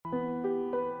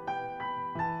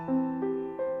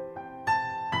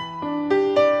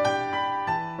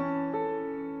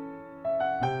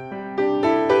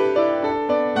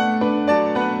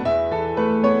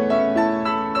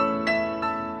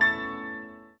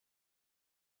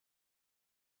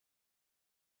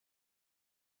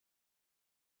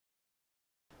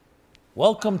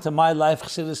Welcome to My Life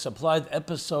Chassidus Applied,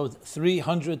 episode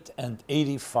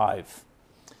 385.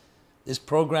 This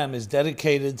program is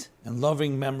dedicated in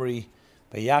loving memory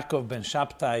by Yaakov ben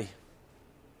Shabtai,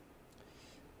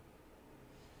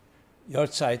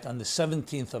 Yortzeit on the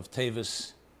 17th of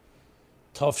Tevis,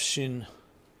 Tovshin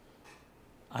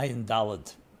Ayin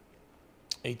Daled,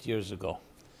 8 years ago.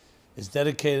 It's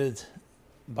dedicated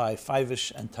by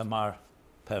Faivish and Tamar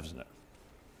Pevzner.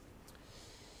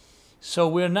 So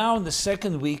we're now in the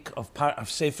second week of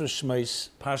Sefer Shmos,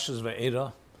 Parshas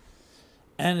Ve'era,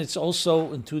 and it's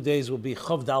also, in 2 days, will be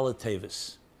Chov Daled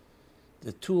Tevis,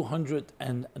 the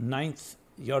 209th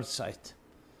Yortzeit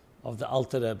of the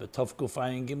Alter Rebbe, Tov Kuf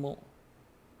Ayin Gimel,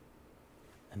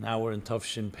 and now we're in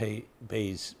Tovshin Pei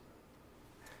Beis.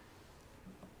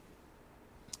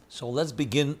 So let's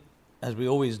begin, as we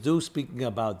always do, speaking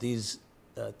about these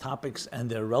topics and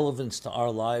their relevance to our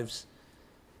lives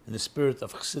in the spirit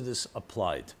of Chassidus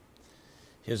applied.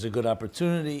 Here's a good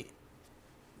opportunity.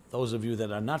 Those of you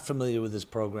that are not familiar with this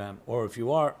program, or if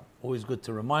you are, always good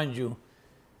to remind you,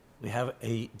 we have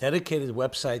a dedicated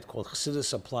website called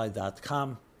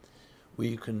chassidusapply.com where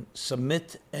you can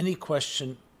submit any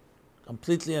question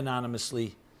completely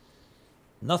anonymously.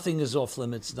 Nothing is off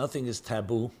limits, nothing is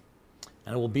taboo,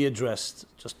 and it will be addressed.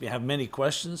 Just we have many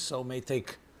questions, so it may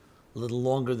take a little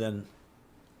longer than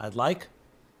I'd like,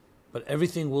 but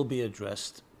everything will be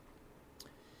addressed.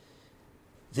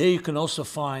 There you can also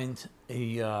find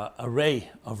an array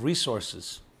of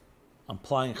resources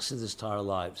applying Chassidus to our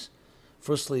lives.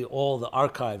 Firstly, all the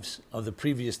archives of the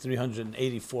previous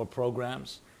 384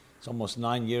 programs. It's almost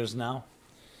 9 years now.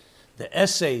 The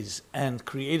essays and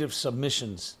creative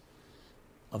submissions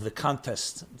of the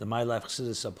contest, the My Life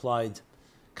Chassidus Applied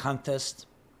contest,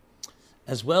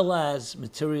 as well as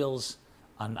materials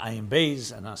on Ayin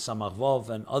Beis and on Samach Vov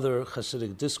and other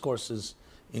Hasidic discourses,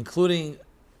 including,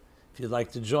 if you'd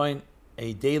like to join,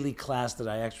 a daily class that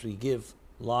I actually give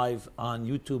live on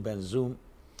YouTube and Zoom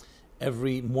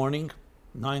every morning,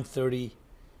 9:30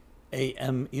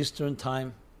 a.m. Eastern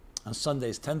Time, on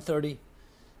Sundays 10:30,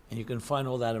 and you can find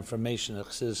all that information at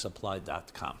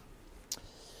chassidusapply.com.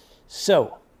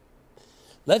 So,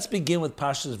 let's begin with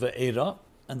Parshas Ve'era,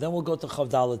 and then we'll go to Chov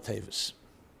Daled Tevis.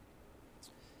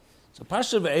 So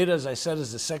Parshas Ve'era, as I said,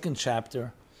 is the second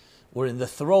chapter. We're in the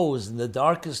throes, in the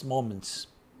darkest moments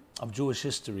of Jewish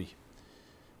history,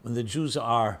 when the Jews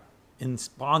are in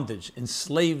bondage,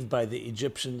 enslaved by the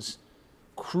Egyptians,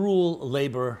 cruel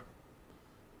labor,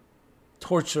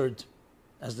 tortured,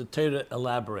 as the Torah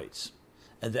elaborates.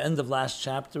 At the end of last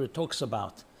chapter, it talks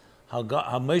about how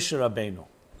Moshe Rabbeinu,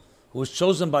 who was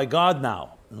chosen by God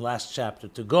now, in the last chapter,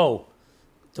 to go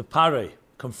to Paroi,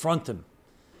 confront him,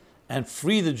 and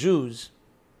free the Jews.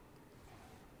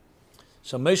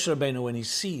 So Moshe Rabbeinu, when he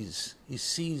sees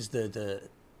the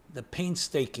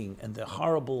painstaking and the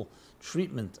horrible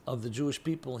treatment of the Jewish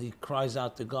people, he cries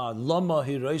out to God, Lama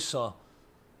hiroisa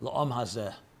la'am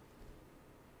hazeh.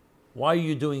 Why are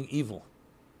you doing evil,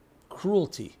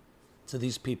 cruelty to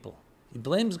these people? He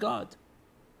blames God.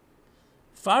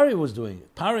 Pharaoh was doing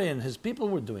it. Paroi and his people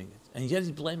were doing it, and yet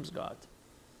he blames God.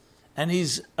 And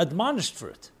he's admonished for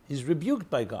it. He's rebuked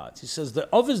by God. He says, the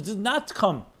others did not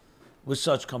come with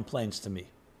such complaints to me.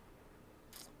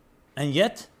 And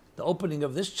yet, the opening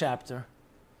of this chapter,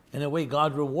 in a way,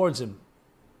 God rewards him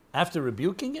after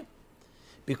rebuking him,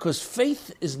 because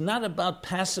faith is not about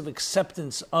passive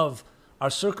acceptance of our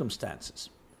circumstances.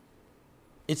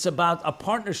 It's about a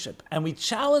partnership. And we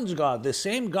challenge God, the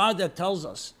same God that tells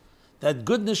us that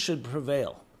goodness should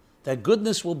prevail, that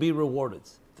goodness will be rewarded,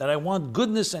 that I want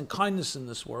goodness and kindness in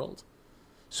this world.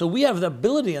 So we have the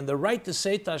ability and the right to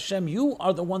say to Hashem, you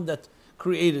are the one that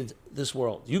created this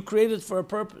world. You created it for a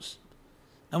purpose.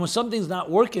 And when something's not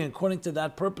working according to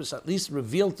that purpose, at least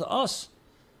revealed to us,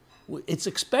 it's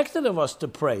expected of us to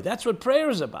pray. That's what prayer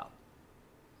is about.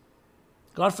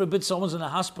 God forbid someone's in a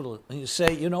hospital and you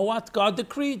say, you know what, God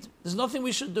decreed, there's nothing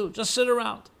we should do, just sit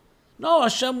around. No,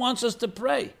 Hashem wants us to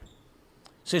pray.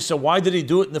 Say, so why did he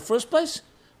do it in the first place?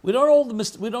 We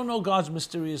don't know God's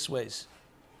mysterious ways.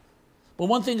 But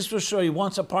one thing is for sure, he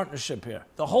wants a partnership here.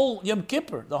 The whole Yom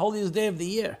Kippur, the holiest day of the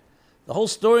year, the whole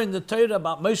story in the Torah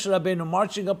about Moshe Rabbeinu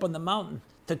marching up on the mountain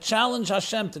to challenge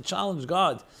Hashem, to challenge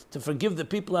God, to forgive the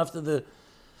people after the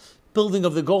building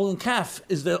of the golden calf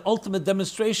is the ultimate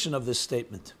demonstration of this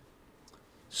statement.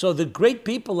 So the great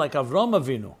people like Avraham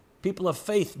Avinu, people of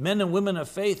faith, men and women of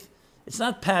faith, it's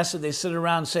not passive. They sit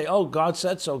around and say, oh, God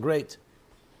said so, great.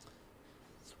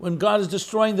 When God is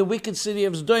destroying the wicked city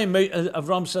of Sodom,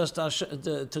 Avram says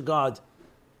to God,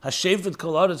 Hashevet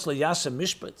kol haaretz leyaseh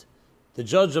mishpat. The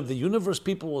judge of the universe,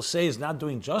 people will say, is not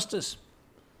doing justice.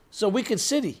 It's a wicked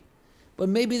city. but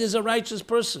maybe there's a righteous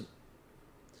person.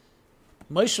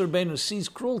 Moshe Rabbeinu sees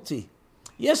cruelty.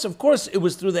 Yes, of course, it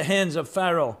was through the hands of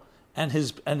Pharaoh and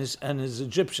his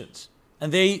Egyptians,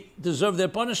 and they deserve their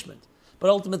punishment. But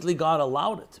ultimately, God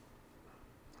allowed it.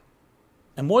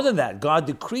 And more than that, God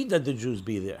decreed that the Jews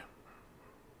be there.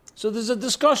 So there's a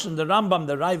discussion. The Rambam,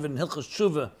 the Raiv in Hilchos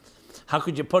Tshuva, how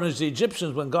could you punish the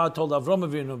Egyptians when God told Avram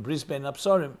Avinu, Bris Ben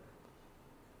Absarim,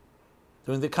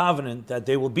 during the covenant, that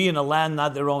they will be in a land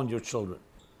not their own, your children.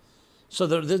 So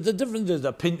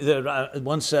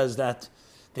one says that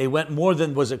they went more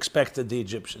than was expected, the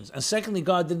Egyptians. And secondly,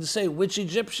 God didn't say which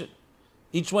Egyptian.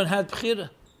 Each one had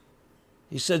bchira.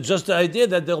 He said just the idea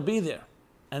that they'll be there.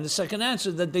 And the second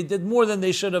answer, that they did more than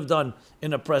they should have done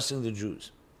in oppressing the Jews.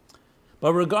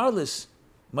 But regardless,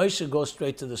 Moshe goes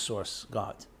straight to the source,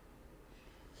 God.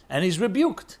 And he's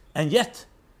rebuked. And yet,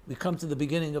 we come to the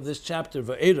beginning of this chapter,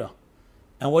 Va'era.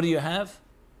 And what do you have?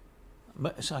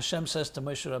 Hashem says to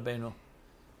Moshe Rabbeinu,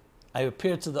 I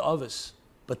appeared to the others,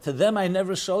 but to them I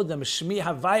never showed them. Shmi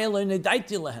Havaya lo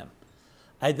nedaiti lahem.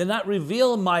 I did not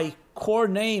reveal my core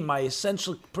name, my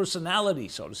essential personality,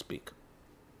 so to speak.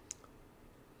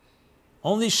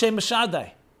 Only Shem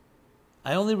Shaddai.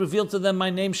 I only revealed to them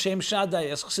my name, Shem Shaddai.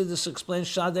 As Chassidus explains,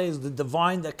 Shaddai is the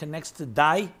divine that connects to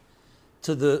Dai,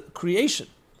 to the creation.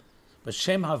 But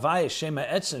Shem Havaya, Shem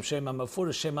HaEtzem, Shem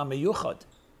HaMafura, Shem HaMeyuchad,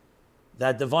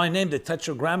 that divine name, the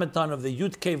tetragrammaton of the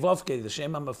Yud Kei Vav Kei, the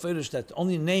Shem HaMafurish, that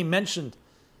only name mentioned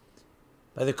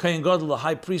by the Kohen Gadol, the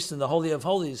high priest in the Holy of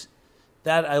Holies,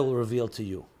 that I will reveal to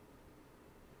you.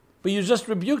 But you just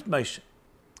rebuked Moshe.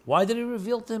 Why did he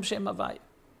reveal to him Shem Havaya?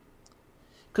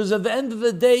 Because at the end of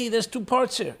the day, there's two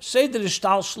parts here. Seder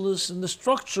Ishtalshlus, and the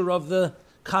structure of the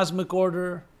cosmic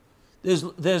order.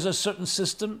 There's a certain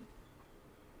system.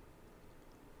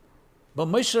 But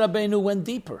Moshe Rabbeinu went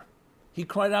deeper. He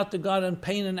cried out to God in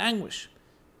pain and anguish.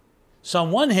 So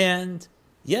on one hand,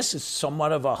 yes, it's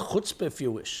somewhat of a chutzpah, if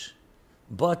you wish.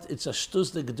 But it's a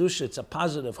shtus de gedusha, it's a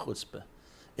positive chutzpah.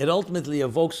 It ultimately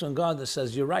evokes from God that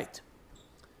says, you're right.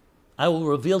 I will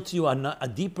reveal to you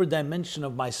a deeper dimension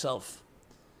of myself.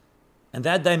 And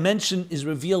that dimension is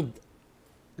revealed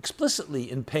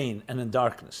explicitly in pain and in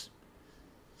darkness.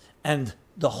 And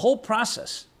the whole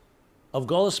process of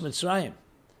Golus Mitzrayim,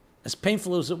 as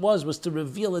painful as it was to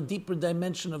reveal a deeper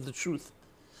dimension of the truth.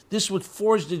 This would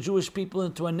forge the Jewish people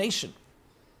into a nation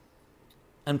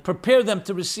and prepare them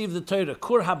to receive the Torah,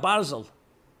 Kur HaBarzel,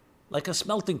 like a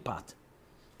smelting pot,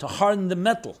 to harden the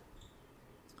metal.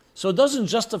 So it doesn't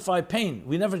justify pain.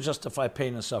 We never justify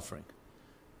pain and suffering.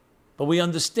 But we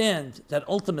understand that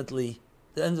ultimately,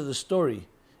 the end of the story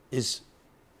is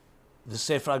the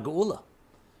Sefer HaGeula.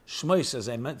 Shmos, as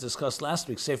I discussed last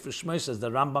week, Sefer Shmos, as the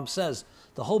Rambam says,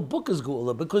 the whole book is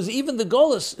Geula, because even the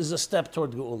Golus is a step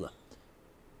toward Geula.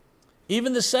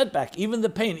 Even the setback, even the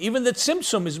pain, even the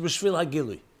tzimtzum is B'shvil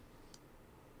HaGilui,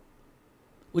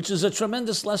 which is a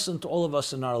tremendous lesson to all of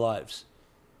us in our lives.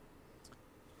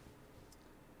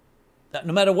 That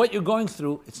no matter what you're going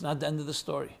through, it's not the end of the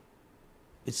story.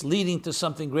 It's leading to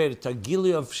something greater, to a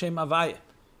Gilui of Shem Havaya,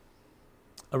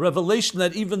 a revelation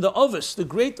that even the Ovis, the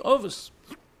great Ovis,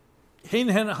 Hein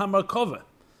Hen Hamarkova,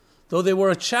 though they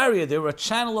were a chariot, they were a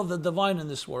channel of the divine in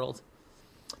this world,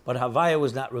 but Havaya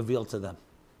was not revealed to them.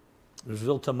 It was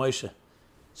revealed to Moshe,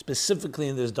 specifically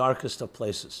in this darkest of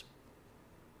places.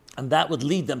 And that would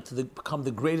lead them to become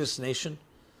the greatest nation.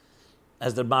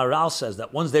 As the Maharal says,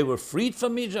 that once they were freed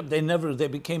from Egypt, they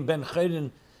became Ben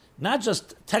Chayrin. Not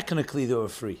just technically they were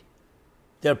free.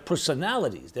 Their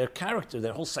personalities, their character,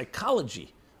 their whole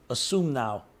psychology assume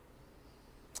now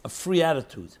a free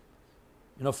attitude.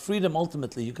 You know, freedom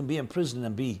ultimately, you can be in prison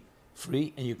and be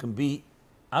free, and you can be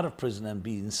out of prison and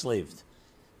be enslaved.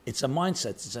 It's a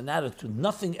mindset, it's an attitude.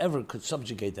 Nothing ever could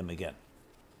subjugate them again.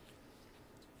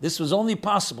 This was only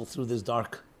possible through this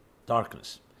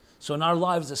darkness. So in our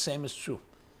lives, the same is true.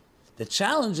 The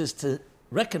challenge is to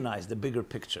recognize the bigger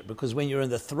picture, because when you're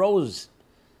in the throes,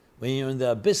 when you're in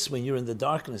the abyss, when you're in the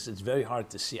darkness, it's very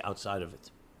hard to see outside of it.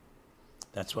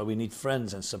 That's why we need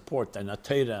friends and support and a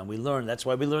Torah, and we learn. That's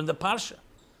why we learn the Parsha.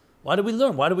 Why do we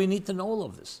learn? Why do we need to know all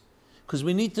of this? Because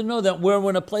we need to know that where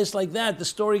we're in a place like that, the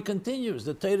story continues.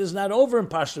 The Torah is not over in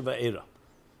Parsha Va'era.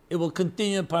 It will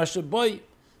continue in Parsha Boy,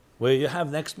 where you have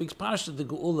next week's Parsha, the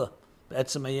Geula,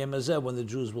 Be'etzem Hayom Hazeh, when the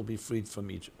Jews will be freed from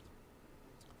Egypt.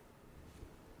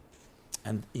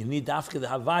 And you need Dafka the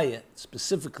Havaya,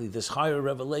 specifically this higher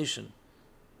revelation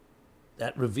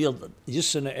that revealed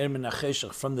Yisra Ermin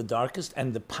HaCheshach from the darkest,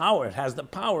 and the power, it has the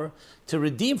power to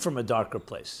redeem from a darker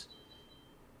place.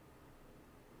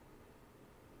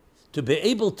 To be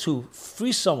able to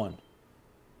free someone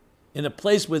in a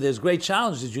place where there's great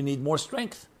challenges, you need more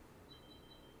strength.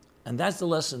 And that's the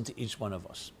lesson to each one of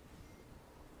us.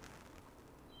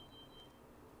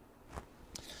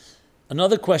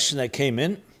 Another question that came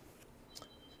in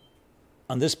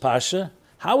on this Parsha,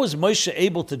 how was Moshe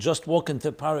able to just walk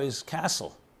into Paro's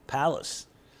palace,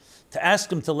 to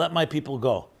ask him to let my people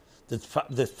go? Did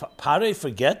Paro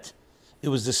forget it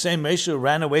was the same Moshe who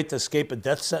ran away to escape a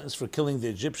death sentence for killing the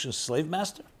Egyptian slave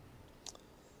master?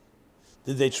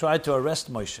 Did they try to arrest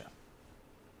Moshe?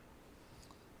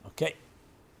 Okay,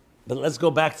 but let's go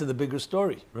back to the bigger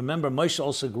story. Remember, Moshe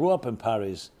also grew up in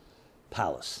Paro's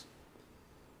palace.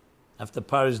 After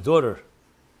Paro's daughter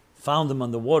found him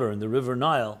on the water in the river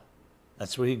Nile,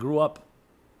 that's where he grew up.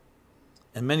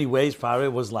 In many ways,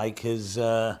 Paro was like his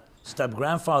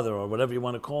step-grandfather, or whatever you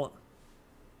want to call it.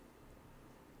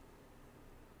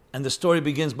 And the story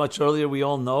begins much earlier. We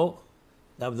all know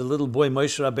that the little boy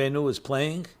Moshe Rabbeinu was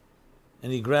playing,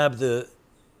 and he grabbed the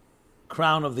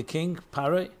crown of the king,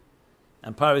 Paro,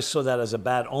 and Paro saw that as a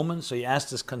bad omen, so he asked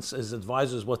his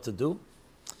advisors what to do.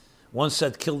 One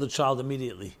said, kill the child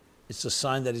immediately. It's a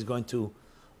sign that he's going to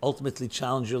ultimately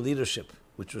challenge your leadership,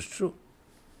 which was true.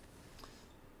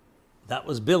 That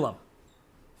was Bilam.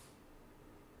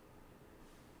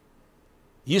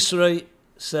 Yisro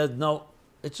said, no,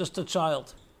 it's just a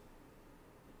child.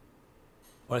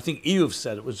 Or I think Eruv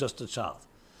said it was just a child.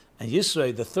 And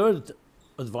Yisro, the third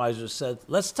advisor, said,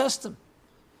 let's test him.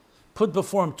 Put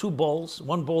before him 2 bowls,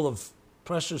 1 bowl of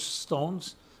precious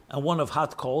stones and 1 of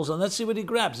hot coals, and let's see what he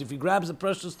grabs. If he grabs the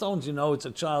precious stones, you know it's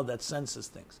a child that senses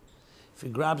things. If he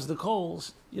grabs the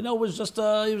coals, you know he was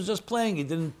just playing. He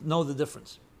didn't know the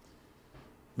difference.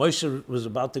 Moshe was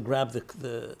about to grab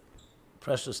the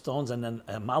precious stones, and then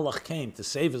a malach came to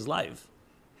save his life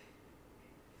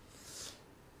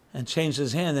and changed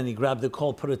his hand, and he grabbed the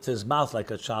coal, put it to his mouth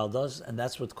like a child does, and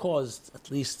that's what caused,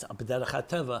 at least b'derech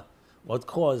hateva, what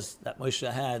caused that Moshe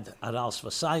had aral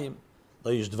svasayim,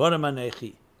 lo yish dvarim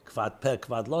anechi, kvad peh,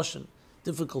 kvad loshen,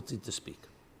 difficulty to speak.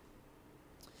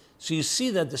 So you see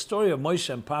that the story of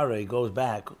Moshe and Paro goes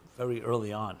back very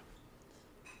early on.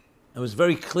 It was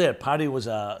very clear. Paro was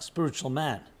a spiritual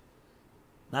man,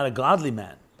 not a godly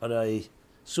man, but a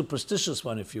superstitious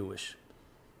one, if you wish.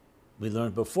 We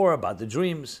learned before about the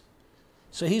dreams.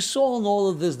 So he saw in all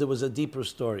of this there was a deeper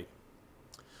story.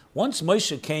 Once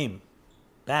Moshe came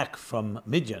back from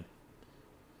Midian,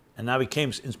 and now he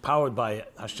came empowered by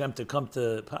Hashem to come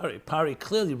to Paro, Paro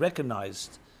clearly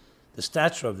recognized the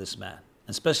stature of this man,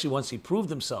 especially once he proved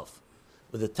himself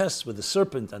with the test, with the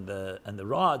serpent and the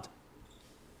rod.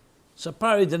 So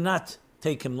Paro did not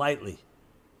take him lightly.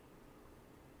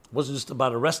 It wasn't just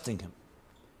about arresting him.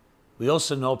 We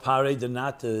also know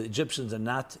the Egyptians did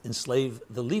not enslave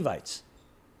the Levites.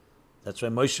 That's why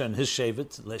Moshe and his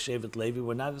Shevet Levi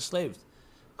were not enslaved.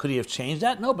 Could he have changed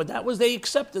that? No, but they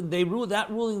accepted. That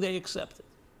ruling they accepted.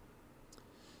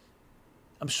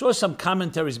 I'm sure some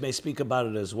commentaries may speak about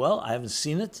it as well. I haven't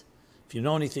seen it. If you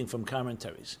know anything from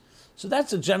commentaries. So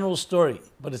that's a general story,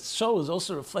 but it shows,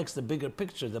 also reflects the bigger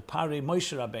picture, the Paro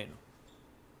Moshe Rabbeinu.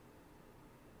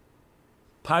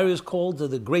 Paro is called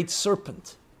the great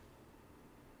serpent.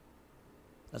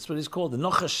 That's what he's called, the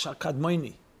Nochash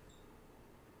HaKadmoni.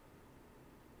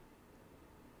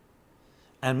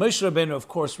 And Moshe Rabbeinu, of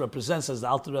course, represents, as the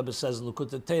Alter Rebbe says in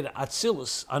Likutei Torah,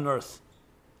 Atzilus on earth,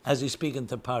 as he's speaking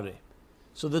to Paro.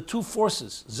 So the 2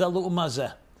 forces, Zelu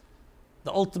Umazeh,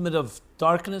 the ultimate of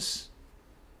darkness,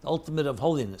 the ultimate of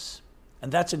holiness.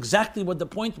 And that's exactly what the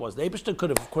point was. The Eibishter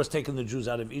could have, of course, taken the Jews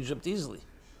out of Egypt easily.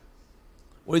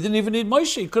 Or he didn't even need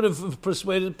Moshe. He could have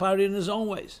persuaded Paro in his own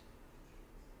ways.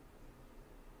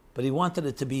 But he wanted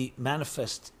it to be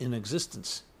manifest in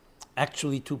existence,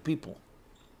 actually 2 people.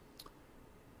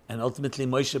 And ultimately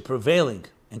Moshe prevailing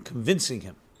and convincing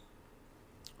him.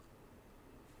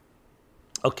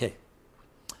 Okay.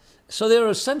 So there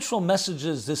are central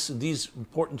messages, these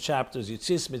important chapters.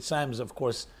 Yetzias Mitzrayim is, of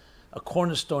course, a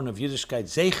cornerstone of Yiddishkeit.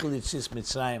 Zeichel Yetzias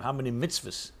Mitzrayim, how many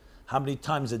mitzvahs, how many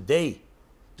times a day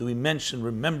do we mention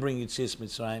remembering Yetzias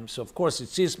Mitzrayim? So, of course,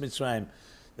 Yetzias Mitzrayim,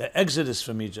 the exodus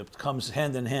from Egypt, comes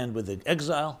hand in hand with the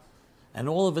exile, and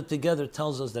all of it together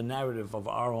tells us the narrative of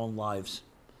our own lives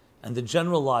and the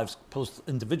general lives, both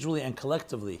individually and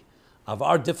collectively, of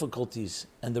our difficulties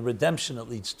and the redemption it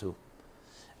leads to.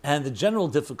 And the general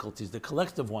difficulties, the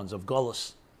collective ones of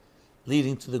Golus,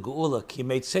 leading to the Geula, Ki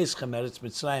Meitzeschem Eretz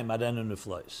Mitzrayim Arenu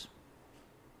Niflois.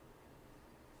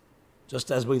 Just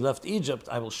as we left Egypt,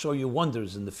 I will show you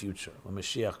wonders in the future. When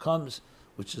Mashiach comes,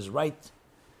 which is we're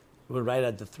right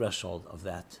at the threshold of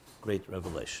that great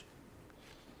revelation.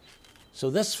 So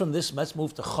let's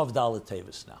move to Chav Dalet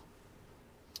Tevis now.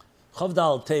 Chav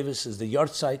Dalet Tevis is the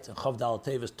Yartzeit, and Chav Dalet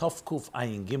Tevis, Tov Kuf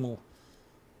Ayin Gimel,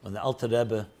 when the Alter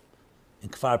Rebbe in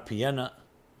Kfar Piena.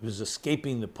 He was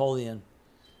escaping Napoleon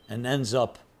and ends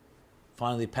up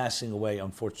finally passing away,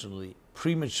 unfortunately,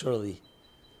 prematurely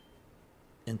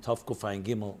in Tov Kufayin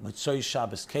Gimel. Mitzvah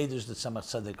Shabbos Kedush, the Tzemach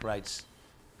Tzedek writes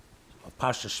of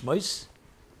Parsha Shmois,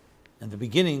 and the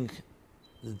beginning,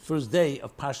 the first day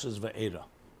of Parshas Va'era.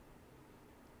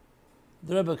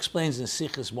 The Rebbe explains in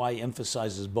Sichos why he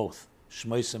emphasizes both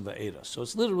Shmois and Va'era. So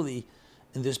it's literally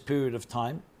in this period of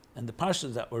time and the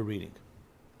Parshas that we're reading.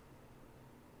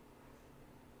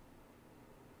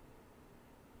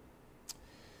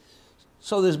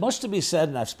 So there's much to be said,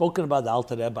 and I've spoken about the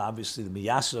Alter Rebbe, obviously the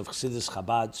Miyasser of Chassidus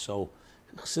Chabad. So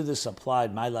Chassidus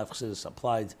applied, my life Chassidus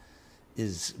applied,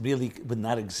 is really would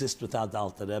not exist without the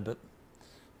Alter Rebbe.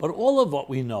 But all of what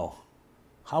we know,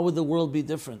 how would the world be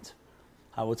different?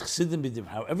 How would Chassidim be different?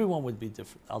 How everyone would be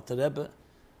different? Alter Rebbe,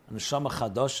 a neshama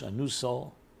chadosh, a new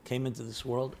soul, came into this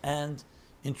world and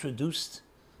introduced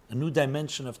a new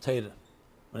dimension of Torah.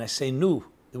 When I say new,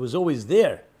 it was always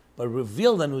there, but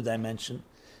revealed a new dimension,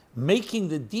 making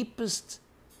the deepest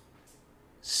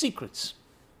secrets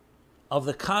of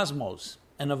the cosmos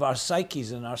and of our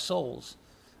psyches and our souls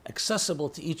accessible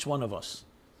to each one of us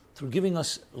through giving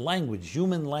us language,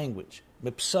 human language.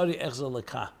 Mipsari echzel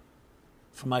lekah.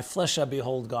 From my flesh I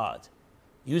behold God.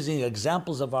 Using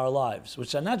examples of our lives,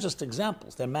 which are not just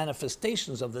examples, they're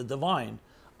manifestations of the divine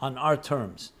on our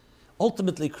terms,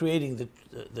 ultimately creating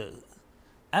the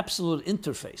absolute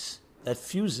interface that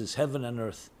fuses heaven and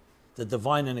earth, the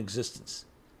divine in existence,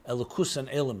 Elokus and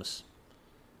Elamus,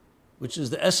 which is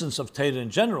the essence of Torah in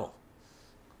general,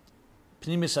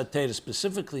 Pnimis HaTorah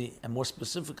specifically, and more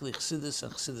specifically Chassidus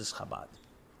and Chassidus Chabad.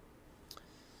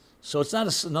 So it's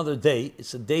not another day,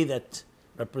 it's a day that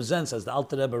represents, as the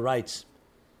Alter Rebbe writes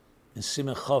in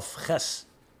Simen Chof Ches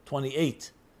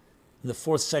 28, in the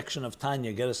fourth section of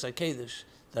Tanya, Geras HaKedesh,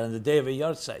 that on the day of a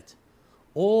Yartzeit,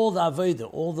 all the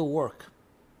Avodah, all the work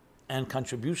and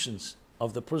contributions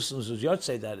of the person whose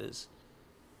Yartzeit that is,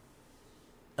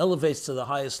 elevates to the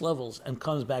highest levels and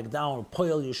comes back down.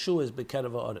 Poyel Yeshua is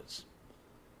Bekerev Haaretz.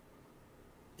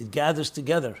 It gathers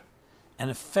together and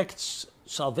affects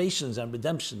salvations and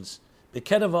redemptions.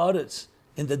 Bekerev Haaretz,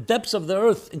 in the depths of the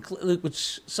earth,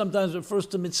 which sometimes refers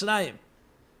to Mitzrayim,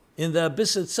 in the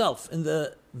abyss itself, in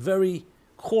the very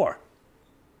core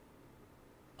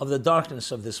of the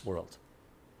darkness of this world.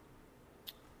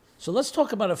 So let's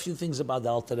talk about a few things about the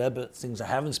Alter Rebbe, things I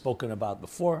haven't spoken about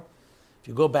before. If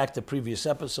you go back to previous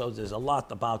episodes, there's a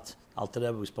lot about Alter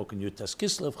Rebbe. We've spoken Yutas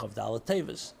Kislev, Chavdala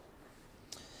Tevis.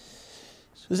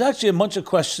 So there's actually a bunch of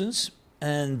questions,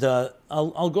 and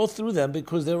I'll go through them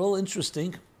because they're all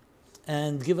interesting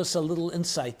and give us a little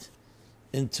insight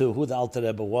into who the Alter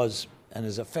Rebbe was and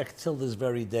his effect till this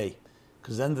very day.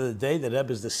 Because at the end of the day, the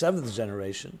Rebbe is the seventh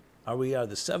generation, or we are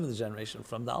the seventh generation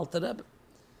from the Alter Rebbe,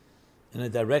 in a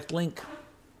direct link.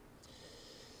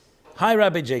 Hi,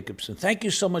 Rabbi Jacobson. Thank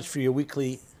you so much for your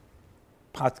weekly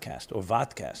podcast or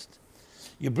vodcast.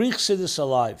 You bring Chassidus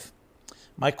alive.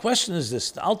 My question is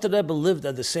this. The Alter Rebbe lived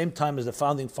at the same time as the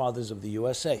founding fathers of the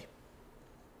USA.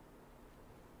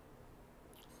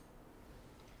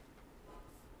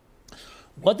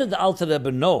 What did the Alter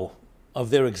Rebbe know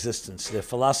of their existence, their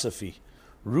philosophy,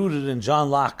 rooted in John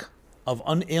Locke, of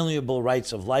unalienable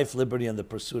rights of life, liberty, and the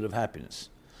pursuit of happiness?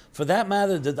 For that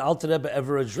matter, did the Alter Rebbe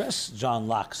ever address John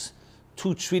Locke's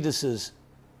two treatises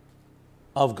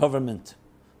of government?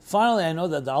 Finally, I know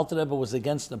that the Alter Rebbe was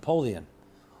against Napoleon,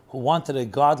 who wanted a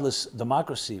godless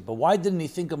democracy. But why didn't he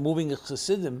think of moving his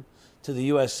Chassidim to the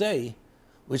USA,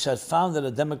 which had founded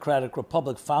a democratic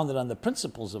republic founded on the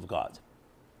principles of God?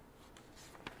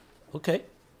 Okay.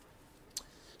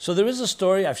 So there is a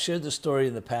story, I've shared the story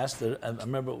in the past. I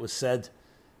remember it was said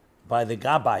by the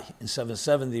Gabbai in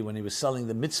 770 when he was selling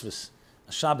the mitzvahs,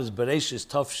 Shabbos Bereshis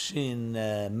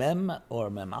Tov Mem, or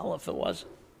Mem Aleph it was.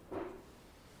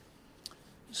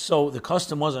 So the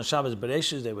custom was on Shabbos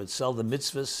Bereshis, they would sell the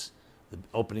mitzvahs, the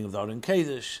opening of the Aron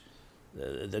Kodesh,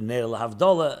 the Neil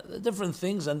Havdalah, the different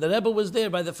things, and the Rebbe was there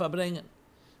by the Farbrengen.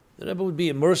 The Rebbe would be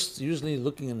immersed, usually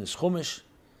looking in his Chumash,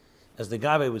 as the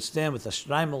Gabbai would stand with a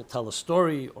shtreimel, tell a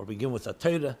story, or begin with a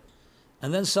Torah,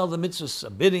 and then sell the mitzvahs, a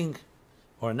bidding,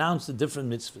 or announce the different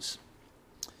mitzvahs.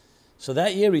 So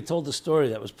that year he told the story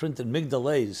that was printed in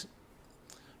Migdalez.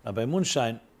 Rabbi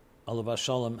Munshine, Alav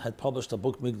Shalom, had published a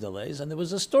book, Migdalez, and there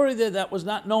was a story there that was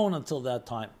not known until that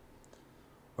time.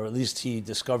 Or at least he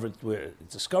discovered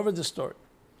the story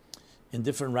in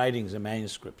different writings and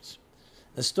manuscripts.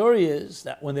 The story is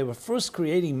that when they were first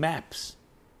creating maps,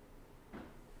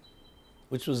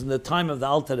 which was in the time of the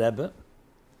Alter Rebbe,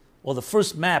 well, the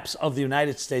first maps of the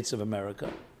United States of America,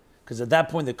 because at that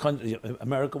point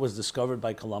America was discovered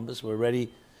by Columbus. We're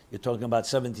already You're talking about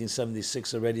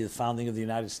 1776 already, the founding of the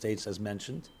United States, as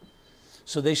mentioned.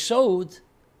 So they showed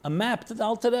a map to the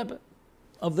Alter Rebbe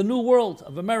of the new world,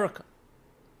 of America.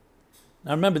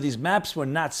 Now remember, these maps were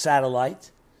not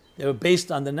satellite. They were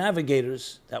based on the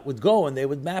navigators that would go and they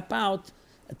would map out,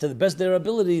 to the best of their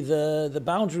ability, the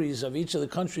boundaries of each of the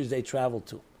countries they traveled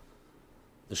to,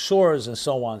 the shores and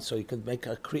so on, so you could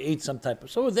create some type of...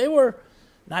 So they were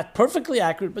not perfectly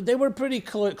accurate, but they were pretty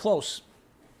close.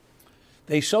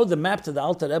 They showed the map to the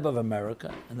Alter Rebbe of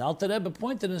America, and the Alter Rebbe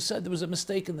pointed and said there was a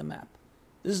mistake in the map.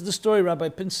 This is the story Rabbi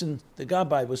Pinson, the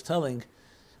Gabbai, was telling.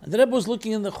 And the Rebbe was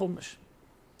looking in the Chumash,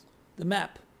 the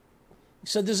map. He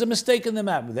said, there's a mistake in the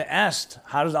map. They asked,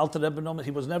 how does Alter Rebbe know?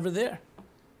 He was never there.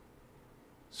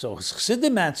 So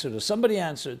Chassidim answered, or somebody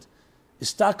answered,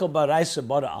 Istakel baraisa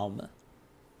bara alma.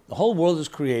 The whole world is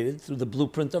created through the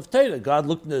blueprint of Torah. God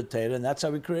looked into the Torah, and that's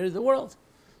how he created the world.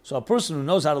 So a person who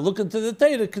knows how to look into the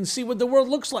Torah can see what the world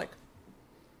looks like.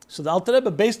 So the Alter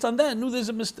Rebbe, based on that, knew there's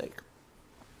a mistake.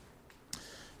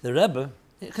 The Rebbe,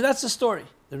 because that's the story.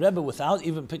 The Rebbe, without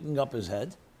even picking up his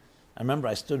head, I remember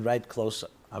I stood right close.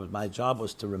 My job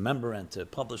was to remember and to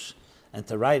publish and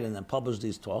to write and then publish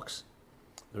these talks,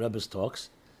 the Rebbe's talks.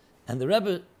 And the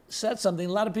Rebbe said something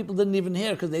a lot of people didn't even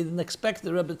hear because they didn't expect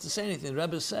the Rebbe to say anything. The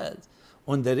Rebbe said,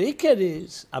 "Und der Iker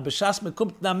is, abeshas me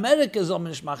kommt in Amerika soll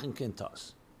man nicht machen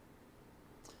kintos."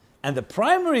 And the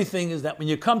primary thing is that when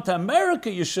you come to America,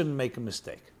 you shouldn't make a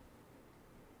mistake.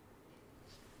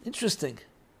 Interesting.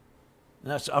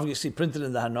 And that's obviously printed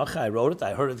in the Hanocha. I wrote it.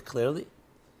 I heard it clearly.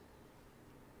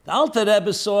 The Alter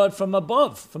Rebbe saw it from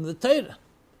above, from the Torah.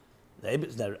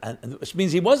 Which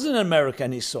means he wasn't in America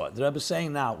and he saw it. The Rebbe is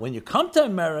saying now, when you come to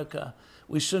America,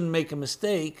 we shouldn't make a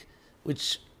mistake,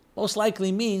 which most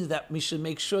likely means that we should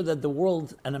make sure that the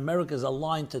world and America is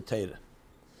aligned to Torah.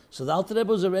 So the Alter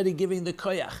Rebbe was already giving the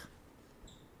koyach.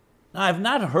 Now, I've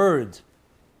not heard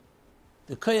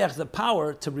the koyach, the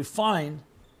power to refine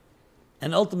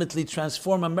and ultimately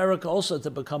transform America also to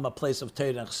become a place of Torah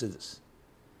and Chassidus.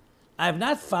 I have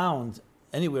not found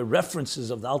anywhere references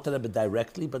of the Alter Rebbe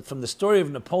directly, but from the story of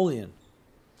Napoleon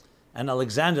and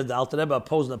Alexander, the Alter Rebbe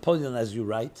opposed Napoleon, as you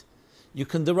write, you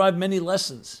can derive many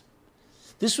lessons.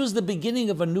 This was the beginning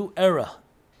of a new era,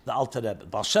 the Alter Rebbe.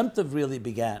 Baal Shem Tov really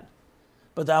began.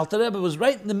 But the Alter Rebbe was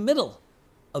right in the middle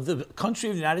of the country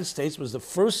of the United States, was the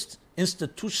first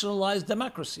institutionalized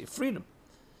democracy, freedom,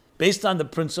 based on the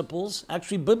principles,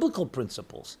 actually biblical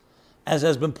principles, as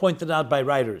has been pointed out by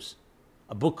writers.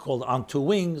 A book called On Two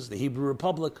Wings, The Hebrew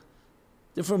Republic,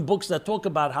 different books that talk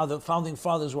about how the founding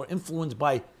fathers were influenced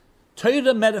by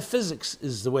Torah metaphysics,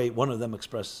 is the way one of them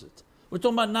expresses it. We're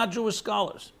talking about not Jewish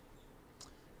scholars,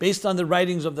 based on the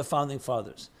writings of the founding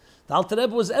fathers. The Alter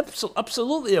Rebbe was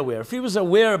absolutely aware. If he was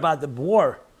aware about the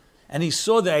war, and he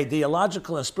saw the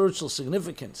ideological and spiritual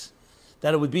significance,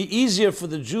 that it would be easier for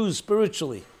the Jews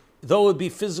spiritually, though it would be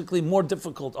physically more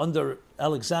difficult under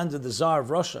Alexander, the Tsar of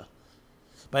Russia.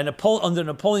 Under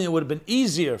Napoleon, it would have been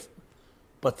easier,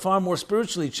 but far more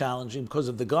spiritually challenging because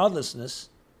of the godlessness.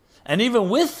 And even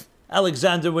with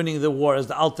Alexander winning the war, as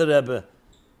the Alter Rebbe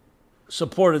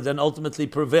supported and ultimately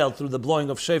prevailed through the blowing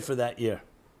of shofar that year.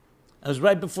 It was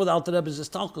right before the Alter Rebbe's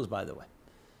Estalkus, by the way.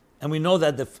 And we know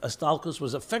that the Estalkus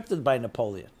was affected by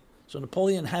Napoleon. So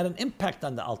Napoleon had an impact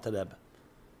on the Alter Rebbe.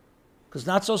 Because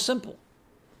not so simple.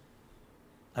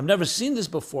 I've never seen this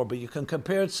before, but you can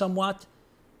compare it somewhat.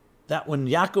 That when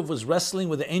Yaakov was wrestling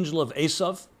with the angel of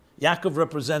Esav, Yaakov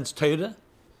represents Torah,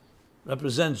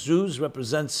 represents Jews,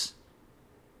 represents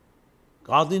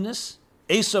godliness.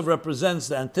 Esav represents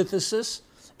the antithesis.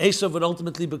 Esav would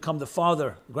ultimately become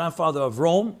the grandfather of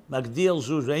Rome, Magdiel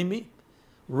Zu Remi.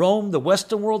 Rome, the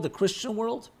Western world, the Christian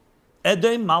world.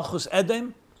 Edom, Malchus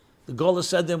Edom, the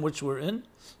Golus Edom which we're in.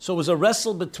 So it was a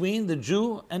wrestle between the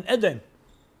Jew and Edom,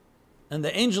 and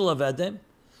the angel of Edom.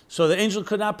 So the angel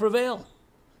could not prevail,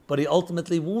 but he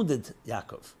ultimately wounded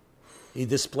Yaakov. He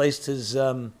displaced his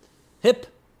hip,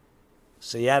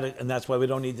 sciatic, and that's why we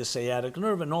don't need the sciatic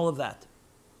nerve and all of that.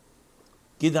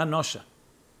 Gid HaNosha.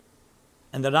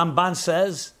 And the Ramban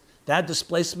says that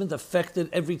displacement affected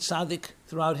every tzaddik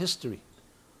throughout history.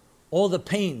 All the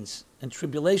pains and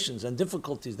tribulations and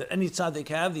difficulties that any tzaddik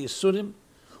have, the Yisurim,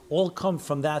 all come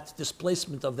from that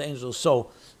displacement of the angels. So,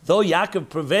 though Yaakov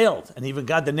prevailed and even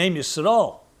got the name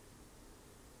Yisrael,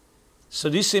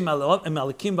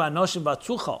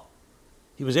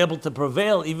 he was able to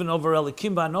prevail even over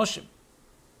Elikim Ba'anoshim.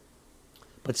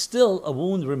 But still, a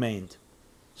wound remained.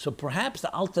 So perhaps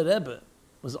the Alter Rebbe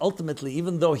was ultimately,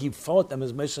 even though he fought them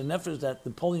as Moshe Nefesh that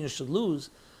Napoleon should lose,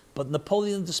 but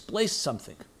Napoleon displaced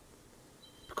something.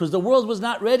 Because the world was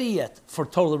not ready yet for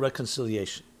total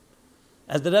reconciliation.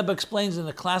 As the Rebbe explains in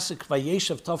the classic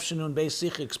Vayeshev Tovshinun Beis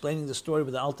Sikh, explaining the story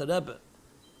with the Alter Rebbe,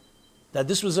 that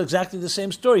this was exactly the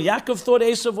same story. Yaakov thought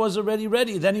Esav was already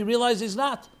ready. Then he realized he's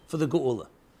not for the Geula.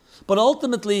 But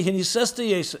ultimately, he says to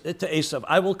Esav,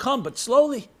 I will come, but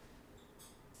slowly.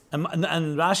 And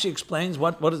Rashi explains,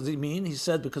 what does he mean? He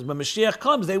said, because when Mashiach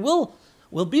comes, there will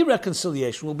be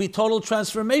reconciliation, will be total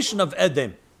transformation of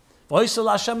Edom. V'hoisel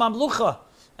Hashem Amlucha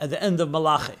at the end of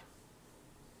Malachi.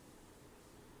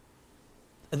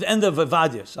 At the end of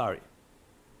Avadia,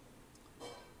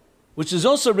 which is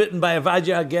also written by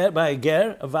Avadia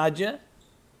Ager, Avadia,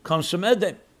 comes from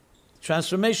Edom.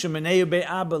 Transformation, Menei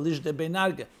Be'aba, Lishde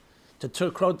Be'narga.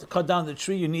 To cut down the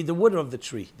tree, you need the wood of the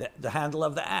tree, the handle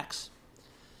of the axe.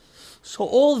 So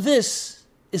all this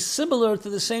is similar to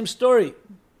the same story.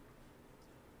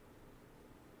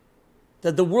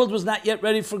 That the world was not yet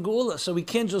ready for Geula, so we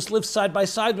can't just live side by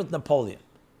side with Napoleon.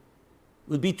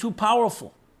 It would be too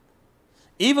powerful.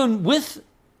 Even with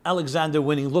Alexander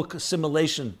winning, look,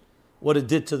 assimilation, what it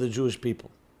did to the Jewish people,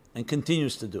 and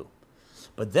continues to do.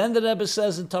 But then the Rebbe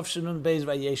says in Tavshinun Beis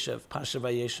Vayeshev, Pasha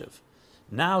Vayeshev,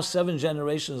 now 7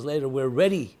 generations later, we're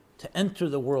ready to enter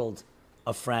the world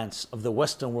of France, of the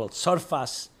Western world,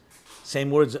 Sarfas,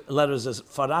 same letters as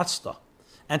Faratzta,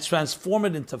 and transform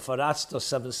it into Faratzta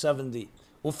 770,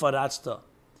 Ufaratzta,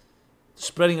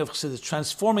 spreading of Chassidus,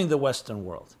 transforming the Western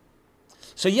world.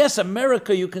 So yes,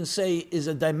 America, you can say, is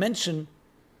a dimension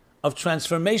of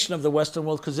transformation of the Western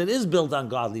world because it is built on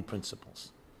godly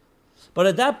principles. But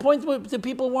at that point, the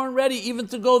people weren't ready even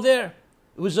to go there.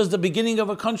 It was just the beginning of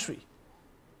a country.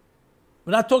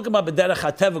 We're not talking about B'derech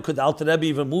HaTeva, could Alter Rebbe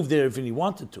even move there if he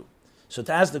wanted to. So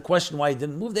to ask the question why he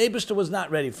didn't move, the Eibishter was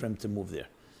not ready for him to move there.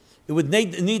 It would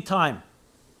need time.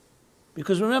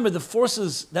 Because remember, the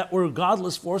forces that were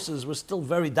godless forces were still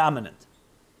very dominant.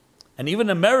 And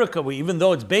even America, even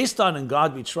though it's based on in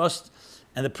God we trust,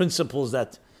 and the principles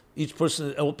that each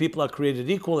person, all people are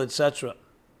created equal, etc.,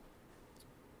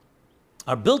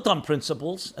 are built on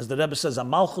principles, as the Rebbe says,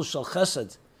 Amalchus Shal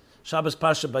Chesed, Shabbos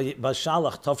Parsha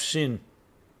Bashalach Tavshin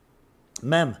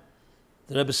Mem.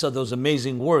 The Rebbe said those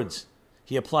amazing words.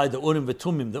 He applied the Urim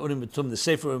V'Tumim, the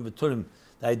Sefer Urim V'Tumim,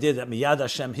 the idea that Miyad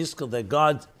Hashem Hiskel, that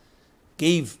God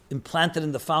implanted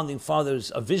in the founding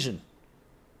fathers a vision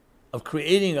of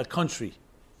creating a country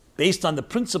based on the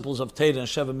principles of Torah and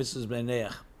Sheva Mitzvahs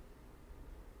B'nei.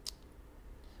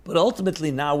 But ultimately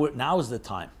now is the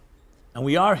time. And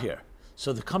we are here.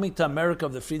 So the coming to America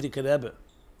of the Frierdiker Rebbe,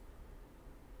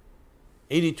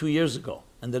 82 years ago,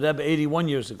 and the Rebbe 81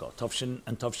 years ago, Tavshin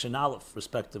and Tavshin Aleph,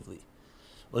 respectively,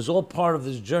 was all part of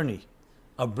this journey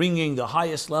of bringing the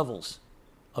highest levels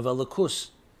of Elokus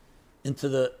into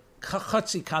the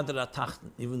Chatzi Kadra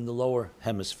Tachten, even the lower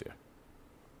hemisphere.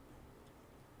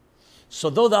 So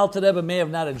though the Alter Rebbe may have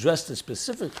not addressed it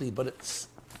specifically, but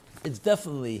it's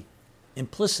definitely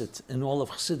implicit in all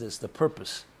of Chassidus, the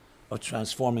purpose of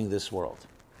transforming this world.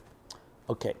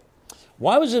 Okay.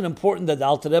 Why was it important that the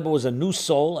Alter Rebbe was a new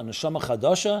soul, a neshama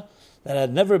chadasha, that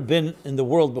had never been in the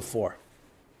world before?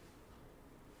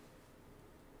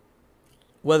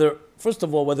 First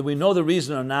of all, whether we know the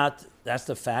reason or not, that's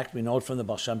the fact. We know it from the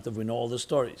Baal Shem Tov. We know all the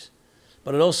stories.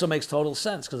 But it also makes total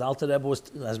sense, because Alter Rebbe was,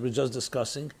 as we were just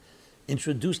discussing,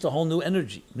 introduced a whole new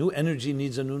energy. New energy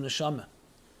needs a new neshama.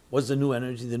 What's the new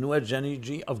energy? The new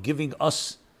energy of giving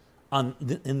us,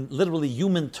 in literally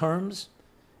human terms,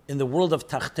 in the world of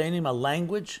Tachtenim, a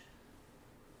language,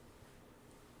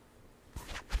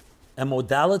 a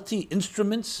modality,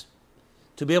 instruments,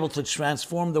 to be able to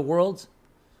transform the world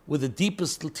with the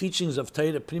deepest teachings of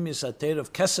Torah, Primus HaTorah,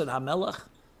 of Keser HaMelech,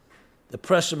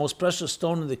 the most precious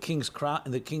stone in the king's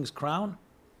crown.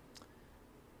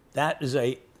 That is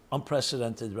a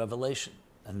unprecedented revelation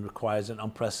and requires an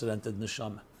unprecedented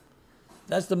neshama.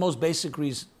 That's the most basic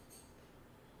reason.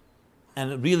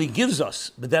 And it really gives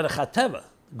us B'derech HaTeva.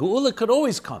 Geula could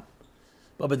always come.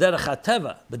 But B'derech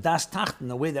HaTeva, B'das Tachten,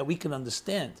 the way that we can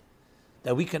understand,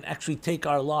 that we can actually take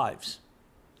our lives,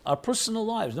 our personal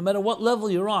lives, no matter what level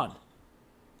you're on,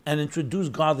 and introduce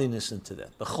godliness into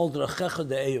that. B'chol drachecha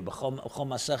de'eyu, b'chol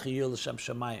masecha yu l'shem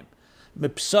shamayim.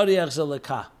 Mipsari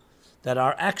echzelekah. That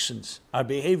our actions, our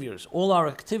behaviors, all our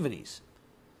activities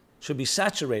should be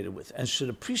saturated with and should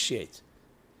appreciate,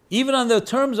 even on the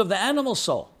terms of the animal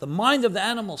soul, the mind of the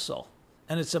animal soul,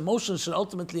 and its emotions should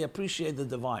ultimately appreciate the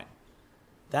divine.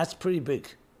 That's pretty big.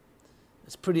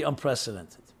 It's pretty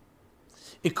unprecedented.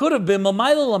 It could have been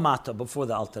Mamayla Lamata before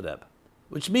the Alter Rebbe,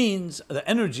 which means the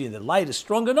energy and the light is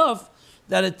strong enough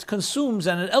that it consumes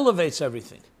and it elevates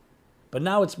everything. But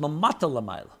now it's Mamata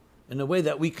Lamayla, in a way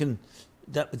that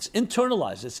that it's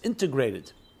internalized, it's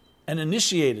integrated and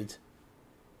initiated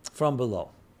from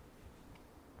below.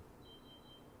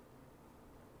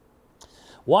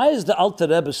 Why is the Alter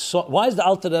Rebbe's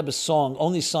song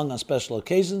only sung on special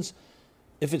occasions?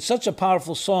 If it's such a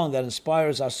powerful song that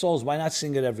inspires our souls, why not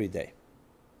sing it every day?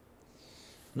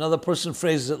 Another person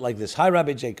phrases it like this. Hi,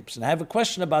 Rabbi Jacobson. I have a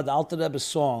question about the Alter Rebbe's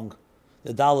song,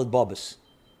 the Daled Babos,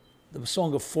 the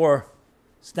song of 4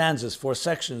 stanzas, 4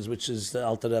 sections, which is the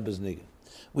Alter Rebbe's Nigun.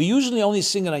 We usually only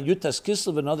sing it on Yutas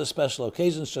Kislev and other special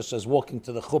occasions, such as walking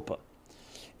to the chuppah.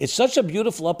 It's such a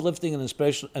beautiful, uplifting, and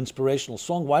inspirational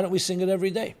song. Why don't we sing it every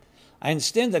day? I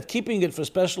understand that keeping it for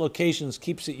special occasions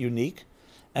keeps it unique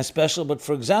and special, but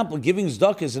for example, giving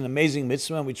tzedakah is an amazing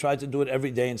mitzvah, and we try to do it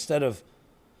every day instead of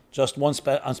just on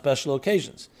special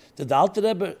occasions. Did the Alter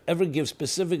Rebbe ever give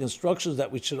specific instructions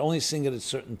that we should only sing it at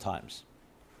certain times?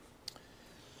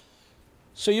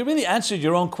 So you really answered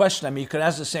your own question. I mean, you could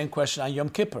ask the same question on Yom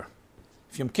Kippur.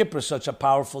 If Yom Kippur is such a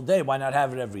powerful day, why not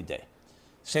have it every day?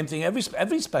 Same thing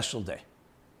every special day.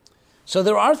 So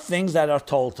there are things that are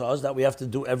told to us that we have to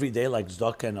do every day, like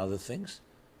tzedakah and other things.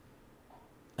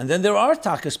 And then there are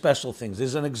taka special things.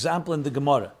 There's an example in the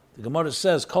Gemara. The Gemara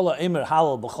says, Kol ha'emer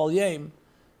halal b'chol yom.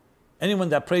 Anyone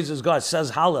that praises God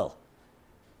says Hallel.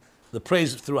 The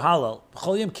praise through Hallel.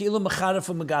 B'chol yom ki'ilu mecharef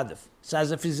u'megadef. It's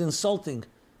as if he's insulting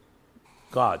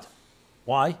God.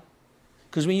 Why?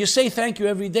 Because when you say thank you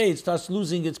every day, it starts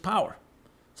losing its power.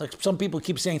 It's like some people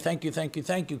keep saying thank you, thank you,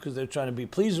 thank you, because they're trying to be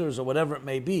pleasers or whatever it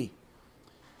may be.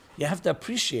 You have to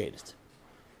appreciate it.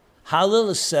 Hallel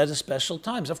is said at special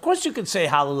times. Of course you can say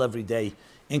Hallel every day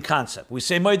in concept. We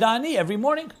say Moidani every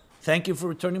morning. Thank you for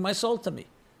returning my soul to me.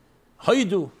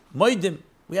 Hoidu, Moidim.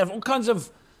 We have all kinds of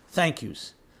thank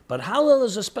yous. But Hallel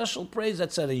is a special praise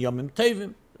that's said in Yomim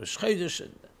Tevim, Rosh Chodesh,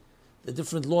 and the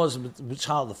different laws, which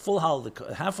Hallel, the full Hallel,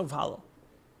 the half of Hallel,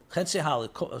 Chetzi Hallel,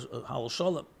 Hallel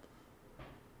Sholem.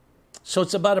 So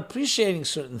it's about appreciating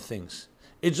certain things.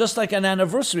 It's just like an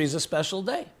anniversary is a special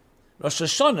day. Rosh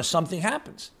Hashanah, something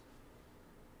happens.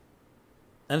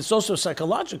 And it's also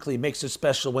psychologically makes it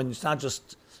special when it's not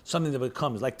just something that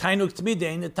becomes, like Tainuk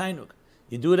Tmidei in the Tainuk.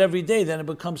 You do it every day, then it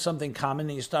becomes something common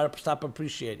and you stop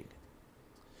appreciating it.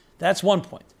 That's one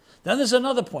point. Then there's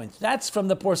another point. That's from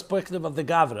the perspective of the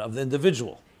Gavra, of the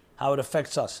individual, how it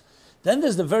affects us. Then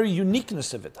there's the very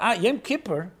uniqueness of it. Yom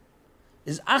Kippur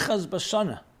is Achaz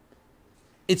Bashana.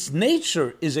 Its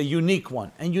nature is a unique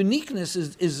one, and uniqueness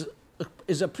is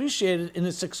appreciated in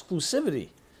its exclusivity,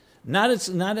 not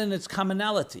in its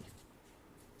commonality.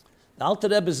 The Alter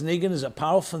Rebbe's Nigun is a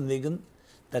powerful Nigun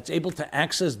that's able to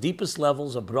access deepest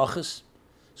levels of brachas,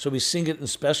 so we sing it in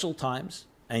special times,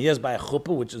 and yes, by a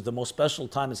chuppah, which is the most special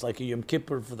time. It's like a Yom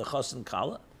Kippur for the chas and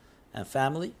kala and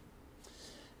family.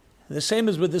 And the same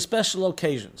is with the special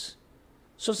occasions.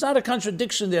 So it's not a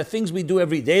contradiction. There are things we do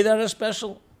every day that are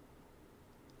special,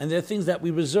 and there are things that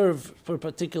we reserve for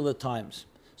particular times.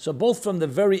 So both from the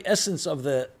very essence of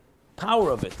the power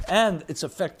of it and its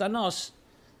effect on us,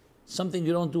 something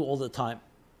you don't do all the time.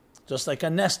 Just like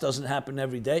a nest doesn't happen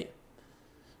every day.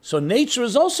 So nature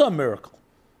is also a miracle.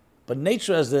 But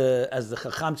nature, as the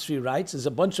Chacham Tzvi writes, is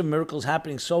a bunch of miracles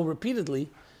happening so repeatedly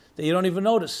that you don't even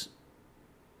notice.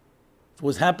 If it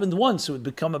was happened once, it would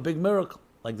become a big miracle.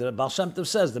 Like the Baal Shem Tov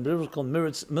says, the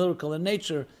miracle in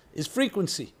nature is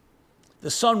frequency.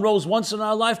 The sun rose once in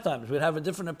our lifetimes, we'd have a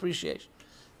different appreciation.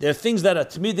 There are things that are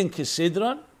Tmidin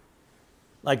Kisidron,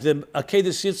 like the Akedah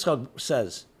Yitzchak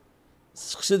says,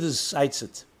 Chassidus cites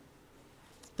it,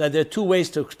 that there are 2 ways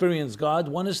to experience God.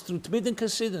 One is through Tmidin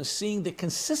Kisidron, seeing the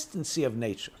consistency of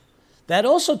nature. That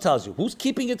also tells you who's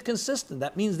keeping it consistent.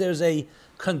 That means there's a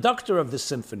conductor of the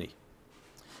symphony.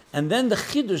 And then the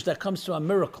Chidush that comes to a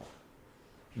miracle.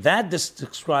 That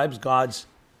describes God's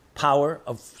power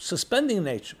of suspending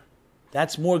nature.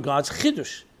 That's more God's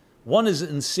chidush. One is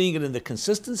in seeing it in the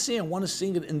consistency, and one is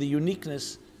seeing it in the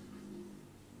uniqueness.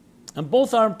 And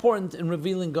both are important in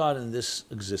revealing God in this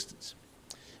existence.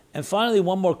 And finally,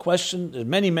 one more question. There's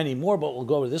many, many more, but we'll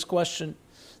go with this question.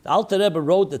 The Alter Rebbe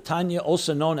wrote the Tanya,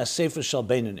 also known as Sefer Shel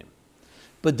Beinanim.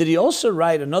 But did he also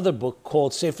write another book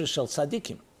called Sefer Shel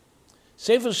Tzadikim?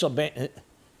 Sefer Shel Beinanim,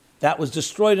 that was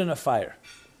destroyed in a fire.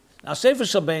 Now, Sefer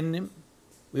Shel Beinanim,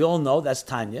 we all know that's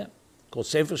Tanya, called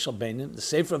Sefer Shel Beinanim, the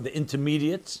Sefer of the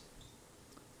intermediates.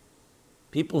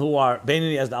 People who are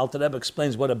Beinani, as the Alter Rebbe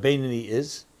explains what a Beinani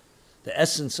is, the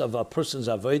essence of a person's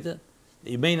avodah.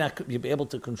 You may not be able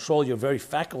to control your very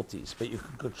faculties, but you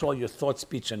can control your thought,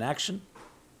 speech, and action.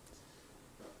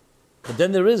 But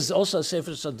then there is also a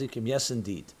Sefer Tzadikim, yes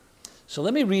indeed. So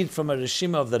let me read from a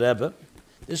Reshima of the Rebbe.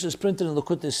 This is printed in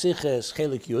Likutei Sichos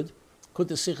Chelik Yud,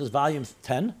 Likutei Sichos volume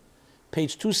 10,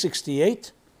 page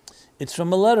 268. It's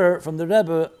from a letter from the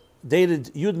Rebbe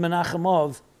dated Yud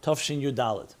Menachemov, Tafshin Yud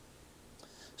Daled.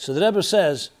 So the Rebbe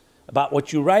says about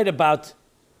what you write about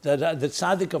the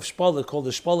tzaddik of Shpola called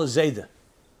the Shpola Zayda,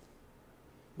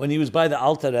 when he was by the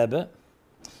Alter Rebbe.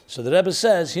 So the Rebbe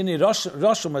says, "Hini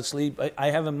Rosham Atzli."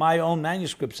 I have in my own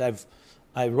manuscripts. I've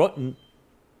written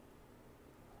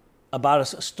about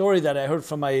a story that I heard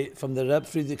from the Rebbe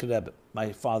Friedrich Rebbe,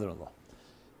 my father-in-law,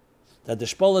 that the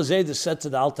Shpola Zayda said to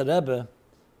the Alter Rebbe,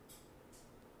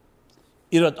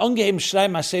 "Irot ongehim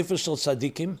shreim hasefer shel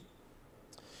tzaddikim."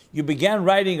 You began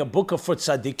writing a book for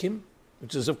tzaddikim,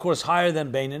 which is of course higher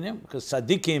than Beinanim, because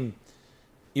tzaddikim,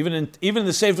 even in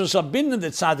the Sefer Shel Binim, the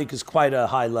tzaddik is quite a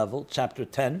high level, chapter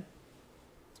 10.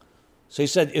 So he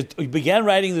said, you began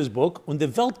writing this book, und die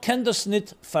Welt kann das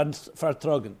nicht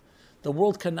vertragen. The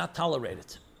world cannot tolerate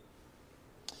it.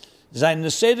 Seine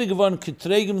Seder geworden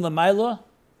kitregim l'mayla.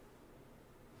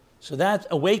 So that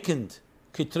awakened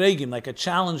kitregim, like a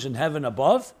challenge in heaven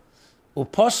above,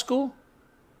 uposku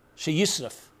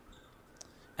sheyisraf.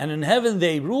 And in heaven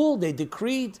they ruled, they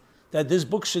decreed that this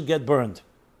book should get burned.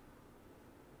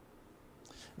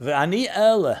 Ve'ani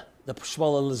ele, the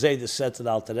Shpola Zayda said to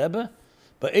the Alter Rebbe,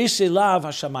 ba'esei lav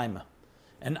hashamayma.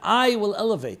 And I will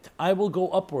elevate, I will go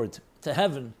upward to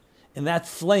heaven in that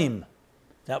flame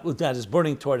that is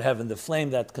burning toward heaven, the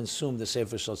flame that consumed the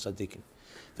Sefer Shel Tzaddikim.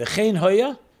 V'chein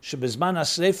hoya, shebizman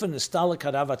ha'sreifa nistala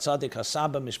karav ha'tzadik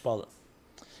ha'saba mishpola.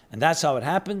 And that's how it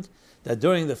happened, that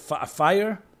during the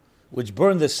fire, which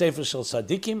burned the Sefer Shel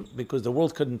Tzaddikim, because the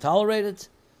world couldn't tolerate it,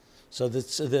 so the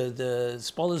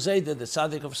Shpola Zayda, the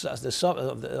tzaddik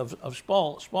of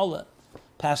Shpola,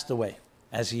 passed away,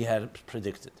 as he had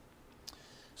predicted.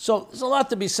 So there's a lot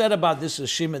to be said about this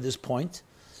Rishim at this point.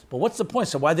 But what's the point?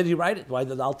 So why did he write it? Why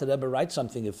did the Alter Rebbe write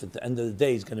something if at the end of the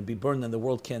day it's going to be burned and the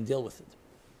world can't deal with it?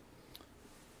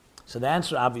 So the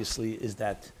answer, obviously, is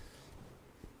that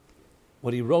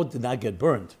what he wrote did not get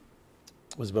burned.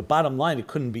 But bottom line, it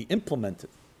couldn't be implemented.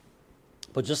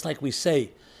 But just like we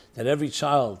say that every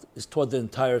child is taught the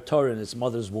entire Torah in its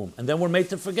mother's womb, and then we're made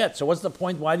to forget. So what's the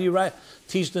point? Why do you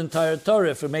teach the entire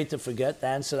Torah if we're made to forget? The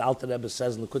answer, Alter Rebbe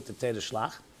says, L'kutei Torah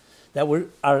Shlach, that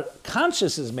our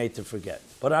conscious is made to forget,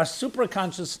 but our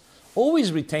superconscious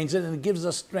always retains it and it gives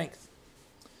us strength.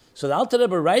 So the Alter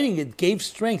Rebbe writing it gave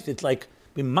strength. It's like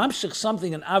b'mamshich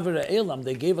something in Avera Elam.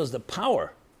 They gave us the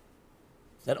power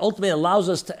that ultimately allows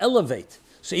us to elevate.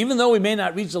 So even though we may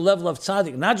not reach the level of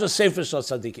tzaddik, not just Sefer Shel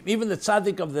Tzaddikim, even the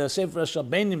tzaddik of the Sefer Shel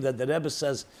Beinim that the Rebbe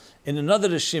says in another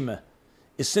Rishima,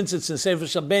 is since it's in Sefer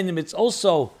Shel Beinim, it's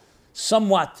also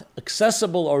somewhat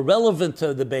accessible or relevant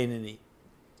to the Beinini.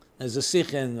 There's a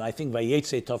sikh in, I think,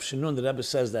 Vayetze Tov Shinun, the Rebbe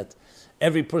says that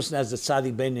every person has the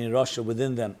tzaddik Beinini Rasha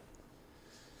within them.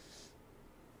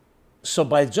 So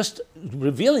by just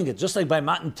revealing it, just like by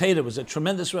Matan Torah, it was a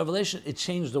tremendous revelation, it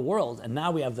changed the world. And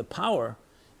now we have the power,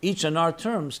 each on our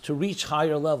terms, to reach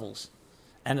higher levels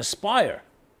and aspire.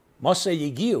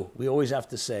 Moshe Yegiu, we always have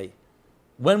to say,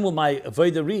 when will my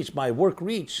avodah reach, my work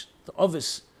reach, the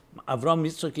Ovis, Avram,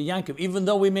 Yitzchak, and Yaakov, even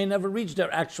though we may never reach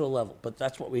their actual level, but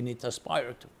that's what we need to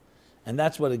aspire to. And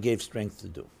that's what it gave strength to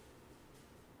do.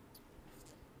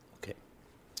 Okay.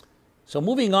 So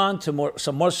moving on to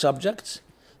some more subjects.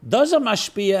 Does a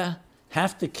mashpia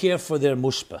have to care for their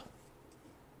mushpa?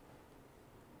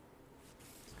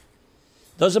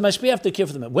 Does a mashpia have to care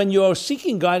for them? When you are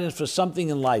seeking guidance for something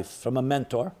in life from a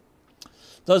mentor,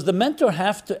 does the mentor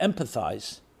have to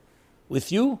empathize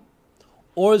with you?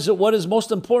 Or is it what is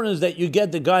most important is that you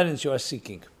get the guidance you are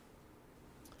seeking?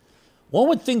 One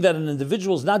would think that an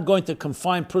individual is not going to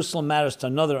confine personal matters to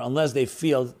another unless they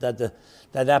feel that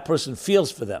that person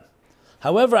feels for them.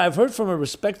 However, I've heard from a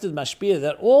respected mashpia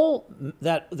that all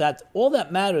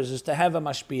that matters is to have a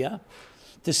mashpia,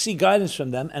 to seek guidance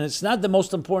from them, and it's not the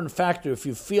most important factor if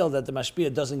you feel that the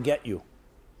mashpia doesn't get you.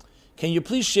 Can you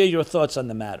please share your thoughts on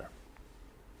the matter?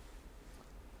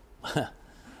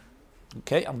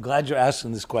 Okay, I'm glad you're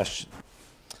asking this question.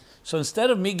 So instead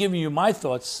of me giving you my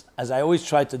thoughts, as I always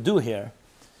try to do here,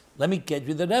 let me get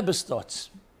you the Rebbe's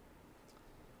thoughts.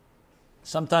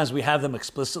 Sometimes we have them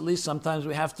explicitly, sometimes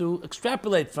we have to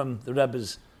extrapolate from the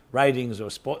Rebbe's writings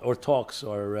or talks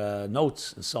or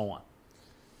notes and so on.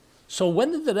 So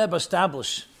when did the Rebbe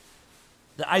establish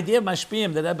the idea of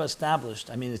mashpiyim? The Rebbe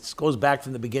established, I mean, it goes back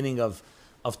from the beginning of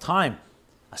time,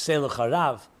 Aseh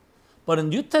L'charav. But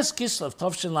in Yutes Kislev,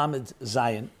 Tovshin Lamed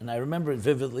Zayin, and I remember it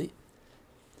vividly,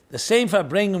 the same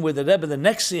Farbrengen with the Rebbe, the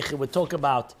next Sikh would talk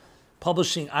about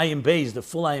publishing Ayin Beis, the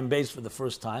full Ayin Beis for the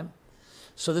first time.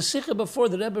 So the Sikh before,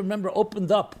 the Rebbe, remember,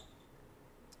 opened up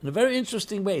in a very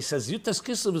interesting way. He says, Yutes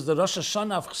Kislev is the Rosh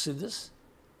Hashanah of Chassidus,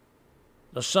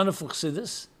 Rosh Hashanah for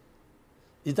Chassidus.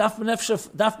 Die darf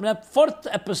man fort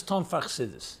etwas tun für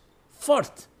Chassidus.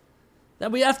 Fort.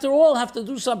 that we, after all, have to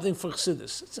do something for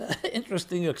Chassidus. It's an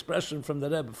interesting expression from the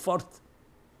Rebbe, fort.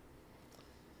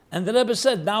 And the Rebbe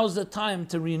said, now is the time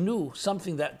to renew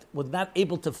something that was not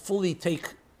able to fully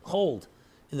take hold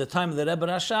in the time of the Rebbe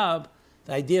Rashab,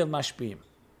 the idea of mashpiyim.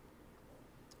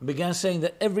 He began saying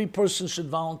that every person should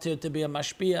volunteer to be a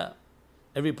mashpia.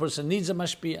 Every person needs a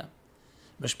mashpia.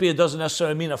 Mashpia doesn't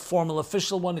necessarily mean a formal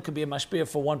official one. It could be a mashpia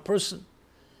for one person.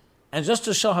 And just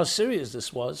to show how serious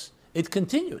this was, it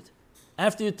continued.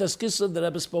 After Yutas Kislev, the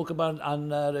Rebbe spoke about it on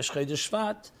Rosh Chodesh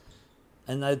Shvat,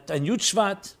 and Yud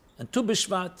Shvat, and Tu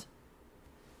B'Shvat,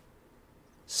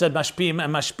 said mashpiyim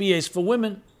and mashpiyas for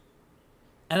women.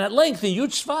 And at length, in Yud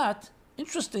Shvat,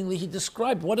 interestingly, he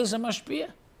described what is a mashpiyah.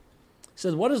 He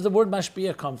said, what does the word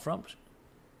mashpiyah come from?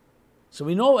 So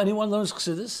we know anyone learns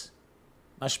Chassidus,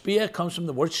 mashpiyah comes from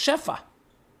the word shefa.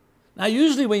 Now,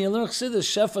 usually when you learn Chassidus,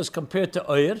 shefa is compared to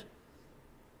oyer.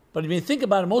 But if you think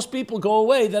about it, most people go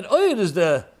away that oyer is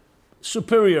the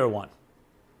superior one.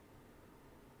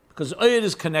 Because oyer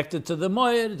is connected to the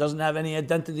moyer, it doesn't have any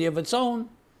identity of its own.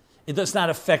 It's not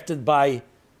affected by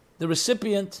the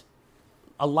recipient.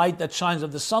 A light that shines,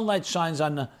 of the sunlight shines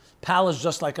on a palace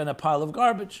just like on a pile of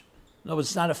garbage. No,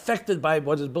 it's not affected by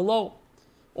what is below.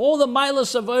 All the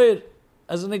milas of oyer,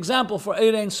 as an example for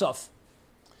oyer ein sof.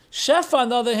 Shefa, on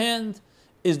the other hand,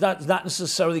 is not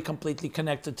necessarily completely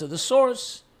connected to the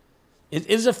source. It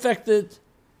is affected.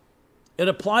 It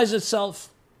applies itself.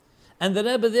 And the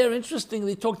Rebbe there,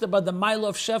 interestingly, talked about the mila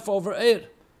of shefa over oyer.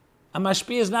 A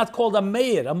mashpia is not called a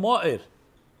meir, a mo'ir.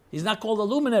 He's not called a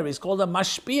luminary. He's called a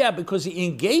mashpia because he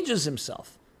engages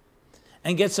himself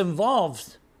and gets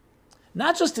involved,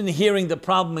 not just in hearing the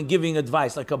problem and giving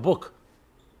advice like a book,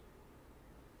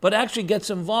 but actually gets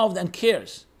involved and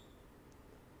cares.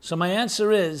 So my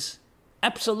answer is,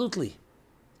 absolutely.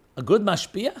 A good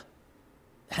mashpia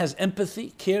has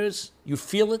empathy, cares, you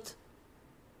feel it.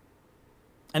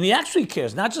 And he actually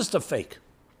cares, not just a fake.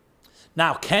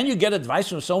 Now, can you get advice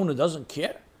from someone who doesn't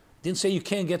care? Didn't say you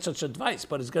can't get such advice,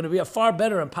 but it's going to be a far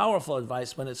better and powerful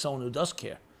advice when it's someone who does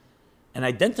care and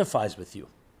identifies with you.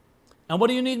 And what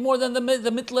do you need more than the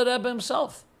Mittler Rebbe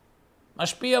himself?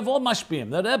 Mashpia of all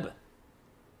mashpiyim, the Rebbe.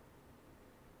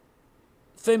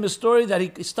 Famous story that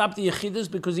he stopped the Yechidus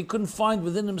because he couldn't find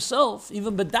within himself,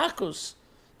 even bedakus,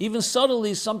 even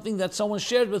subtly, something that someone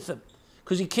shared with him.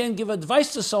 Because he can't give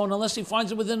advice to someone unless he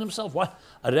finds it within himself. What?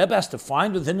 A Rebbe has to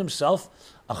find within himself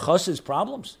a chassid's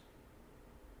problems,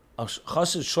 a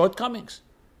chassid's shortcomings.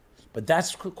 But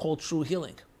that's called true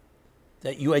healing.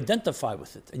 That you identify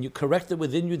with it and you correct it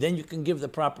within you, then you can give the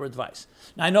proper advice.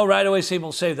 Now I know right away some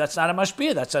will say, that's not a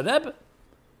mashpia, that's a Rebbe.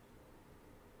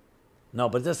 No,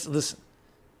 but listen,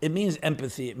 it means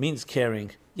empathy, it means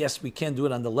caring. Yes, we can't do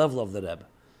it on the level of the Rebbe.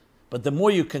 But the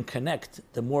more you can connect,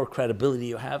 the more credibility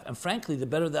you have, and frankly, the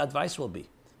better the advice will be.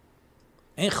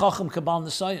 Ein chacham kabal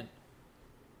nisayon.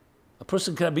 A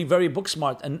person can be very book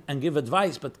smart and give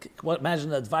advice, but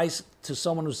imagine advice to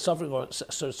someone who's suffering or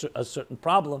a certain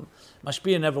problem.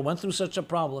 Mashpia never went through such a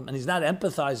problem, and he's not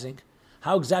empathizing.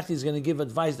 How exactly is he going to give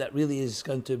advice that really is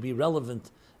going to be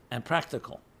relevant and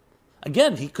practical?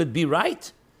 Again, he could be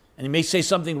right, and he may say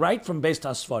something right from based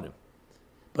on Sfarim.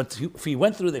 But if he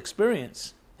went through the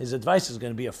experience, his advice is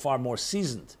going to be a far more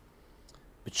seasoned,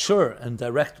 mature, and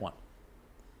direct one.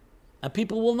 And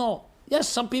people will know. Yes,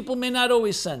 some people may not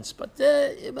always sense, but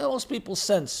most people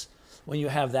sense when you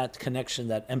have that connection,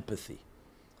 that empathy.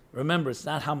 Remember, it's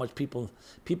not how much people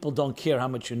don't care how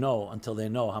much you know until they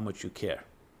know how much you care.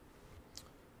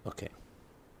 Okay.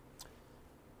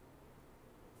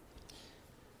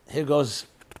 Here goes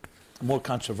a more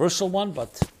controversial one,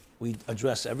 but we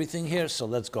address everything here, so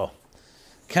let's go.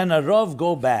 Can a Rav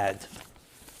go bad?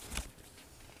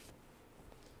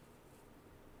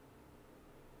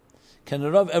 Can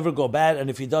a Rav ever go bad? And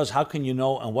if he does, how can you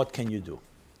know and what can you do?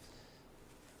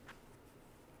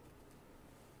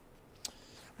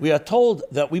 We are told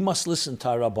that we must listen to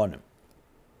our Rabbanim.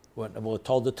 We're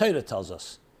told, the Torah tells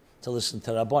us to listen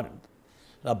to Rabbanim.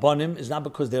 Rabbanim is not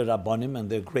because they're Rabbanim and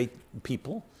they're great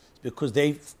people. It's because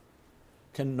they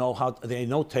can know they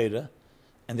know Torah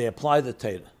and they apply the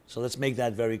Torah. So let's make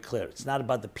that very clear. It's not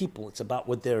about the people, it's about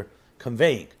what they're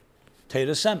conveying. Torah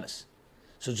Semes.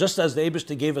 So just as the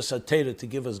Eibishter gave us a Torah to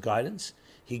give us guidance,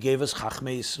 he gave us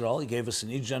Chachmei Yisrael, he gave us in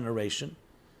each generation,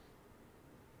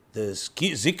 the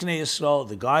Ziknei Yisrael,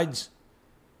 the guides,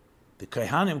 the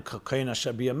Kohanim, Kohen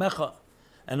Asher B'Yamecha,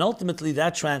 and ultimately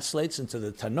that translates into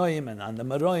the Tanoim and the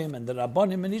Meroim and the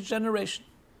Rabbanim in each generation.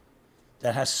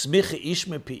 That has Smicha Ish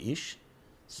Mepi Ish.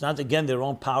 It's not, again, their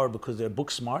own power because they're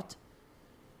book smart.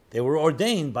 They were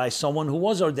ordained by someone who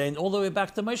was ordained all the way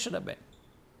back to Moshe Rabbeinu.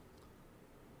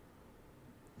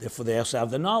 Therefore, they also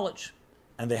have the knowledge,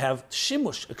 and they have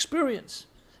shimush, experience,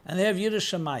 and they have Yiras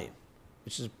Shamayim,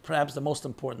 which is perhaps the most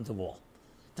important of all.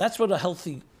 That's what a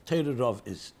healthy Torah Rav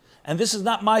is. And this is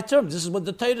not my term. This is what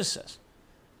the Torah says.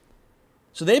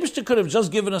 So the Eibishter could have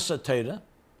just given us a Torah,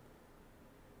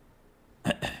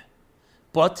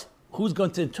 but who's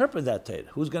going to interpret that Torah?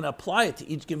 Who's going to apply it to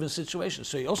each given situation?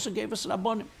 So he also gave us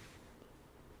Rabbanim.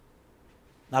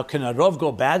 Now, can a Rav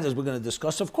go bad, as we're going to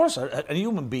discuss? Of course, a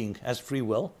human being has free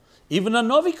will. Even a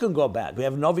Novi can go bad. We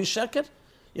have Novi Sheker.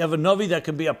 You have a Novi that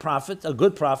can be a prophet, a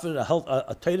good prophet,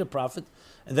 a Torah prophet,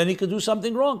 and then he could do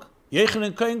something wrong.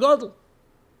 Yechanan Kohen Gadol.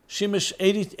 Shemesh,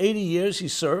 80 years he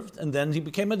served, and then he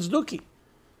became a tzduki.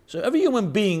 So every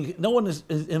human being, no one is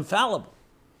infallible.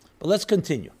 But let's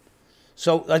continue.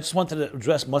 So I just wanted to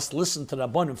address must listen to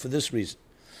Rabbanim for this reason.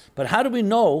 But how do we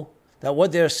know that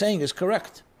what they're saying is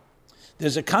correct?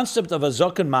 There's a concept of a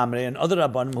Zokan Mamre and other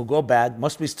Rabbanim who go bad.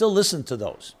 Must we still listen to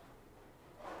those?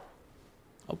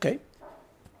 Okay.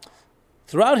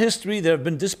 Throughout history, there have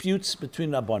been disputes between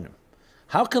Rabbanim.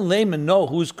 How can laymen know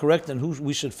who's correct and who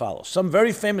we should follow? Some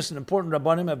very famous and important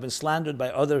Rabbanim have been slandered by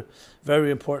other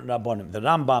very important Rabbanim. The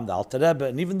Rambam, the Alter Rebbe,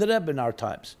 and even the Rebbe in our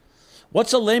times.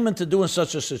 What's a layman to do in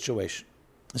such a situation?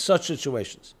 In such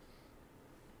situations?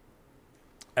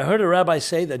 I heard a rabbi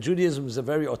say that Judaism is a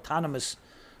very autonomous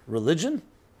religion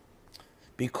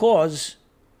because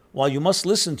while you must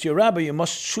listen to your rabbi,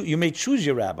 you may choose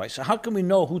your rabbi. So how can we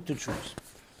know who to choose?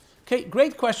 Okay,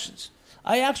 great questions.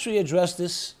 I actually addressed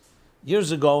this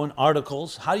years ago in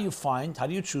articles. How do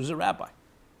you choose a rabbi?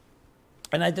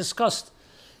 And I discussed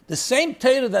the same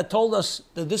Torah that told us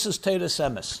that this is Torah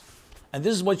Semes, and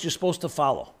this is what you're supposed to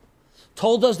follow,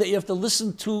 told us that you have to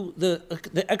listen to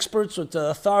the experts or the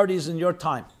authorities in your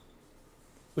time,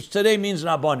 which today means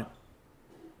Rabbanim.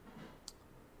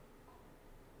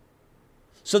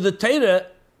 So the Torah,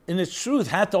 in its truth,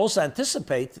 had to also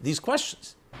anticipate these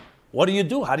questions. What do you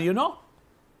do? How do you know?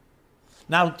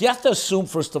 Now, you have to assume,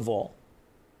 first of all,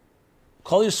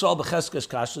 Kol Yisrael B'Cheskes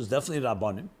Kasha is definitely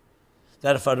Rabbanim,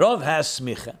 that if a Rav has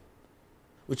smicha,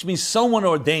 which means someone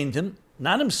ordained him,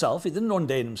 not himself, he didn't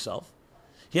ordain himself,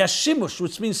 he has shimush,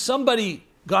 which means somebody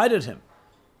guided him,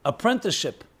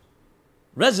 apprenticeship,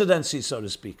 residency, so to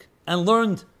speak, and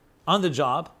learned on the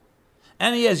job,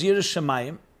 and he has Yiras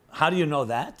Shamayim. How do you know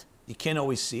that? You can't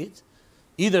always see it.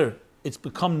 Either it's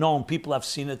become known, people have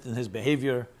seen it in his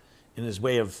behavior, in his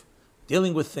way of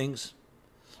dealing with things.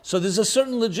 So there's a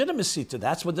certain legitimacy to that.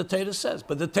 That's what the Torah says.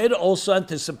 But the Torah also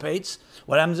anticipates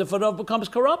what happens if a Rav becomes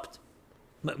corrupt.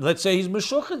 Let's say he's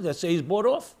meshuchet, let's say he's bought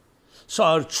off. So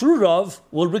our true Rav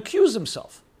will recuse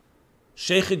himself.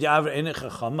 Sheikhid Yaver Einei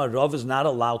Chacham, a Rav is not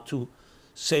allowed to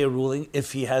say a ruling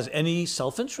if he has any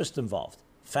self-interest involved.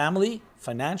 Family,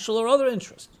 financial, or other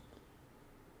interest.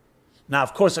 Now,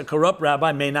 of course, a corrupt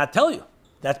rabbi may not tell you.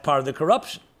 That's part of the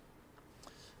corruption.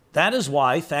 That is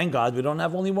why, thank God, we don't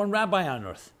have only one rabbi on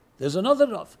earth. There's another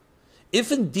Rav.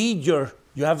 If indeed you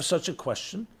have such a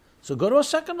question, so go to a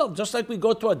second Rav. Just like we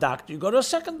go to a doctor, you go to a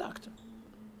second doctor.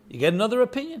 You get another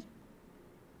opinion.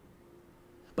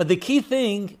 But the key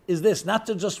thing is this, not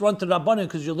to just run to Rabbanim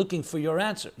because you're looking for your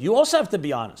answer. You also have to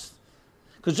be honest.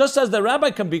 Because just as the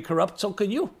rabbi can be corrupt, so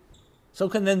can you. So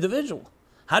can the individual.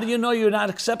 How do you know you're not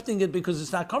accepting it because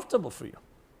it's not comfortable for you?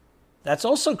 That's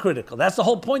also critical. That's the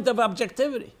whole point of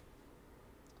objectivity.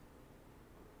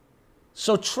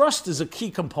 So trust is a key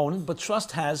component, but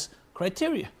trust has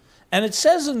criteria. And it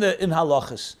says in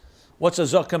halachas, what's a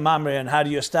Zokan Mamre and how do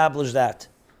you establish that?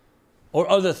 Or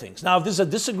other things. Now, if there's a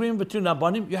disagreement between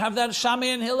Rabbanim, you have that Shammai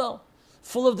and Hillel,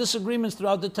 full of disagreements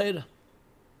throughout the Torah.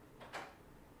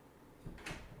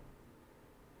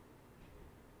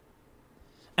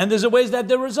 And there's a ways that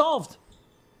they're resolved.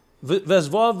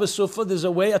 Vezvav, Vesufa, there's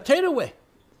a way, a Torah way.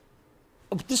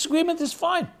 A disagreement is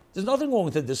fine. There's nothing wrong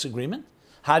with a disagreement.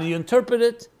 How do you interpret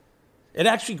it? It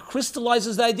actually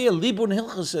crystallizes the idea. Libun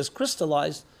Hilchas says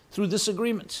crystallized through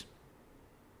disagreements.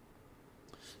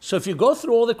 So if you go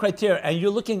through all the criteria and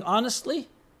you're looking honestly,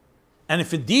 and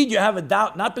if indeed you have a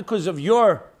doubt, not because of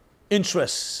your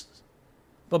interests,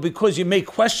 but because you may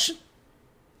question,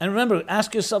 and remember,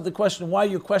 ask yourself the question, why are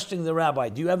you questioning the rabbi?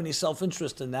 Do you have any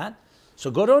self-interest in that?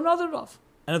 So go to another Rav.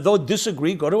 And if they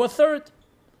disagree, go to a third.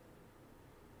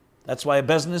 That's why a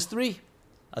Bezdin is 3.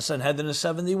 A Sanhedrin is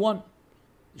 71.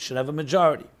 You should have a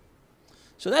majority.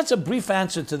 So that's a brief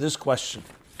answer to this question.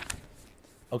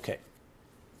 Okay.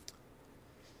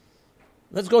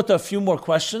 Let's go to a few more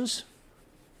questions.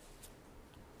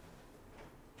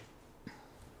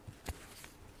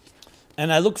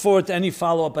 And I look forward to any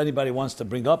follow-up anybody wants to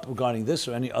bring up regarding this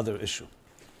or any other issue.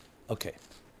 Okay.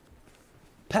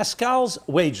 Pascal's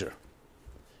wager.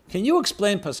 Can you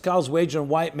explain Pascal's wager and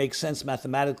why it makes sense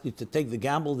mathematically to take the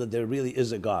gamble that there really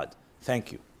is a God?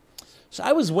 Thank you. So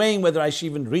I was weighing whether I should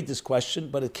even read this question,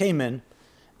 but it came in.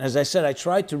 And as I said, I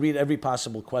tried to read every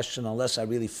possible question unless I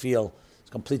really feel it's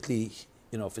completely,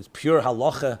 if it's pure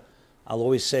halacha, I'll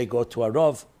always say go to a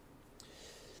Rav.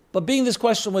 But being this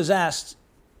question was asked,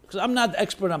 because I'm not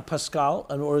expert on Pascal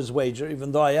or his wager,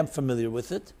 even though I am familiar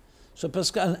with it. So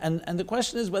Pascal, and the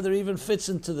question is whether it even fits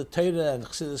into the Torah and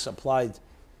Chassidus applied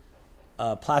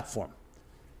platform.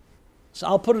 So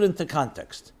I'll put it into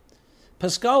context.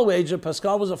 Pascal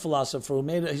was a philosopher who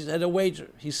had a wager.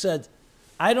 He said,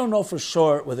 I don't know for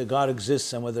sure whether God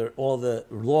exists and whether all the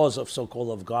laws of so-called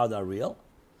of God are real,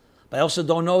 but I also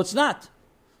don't know it's not.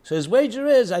 So his wager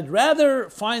is, I'd rather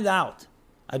find out.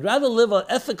 I'd rather live an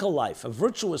ethical life, a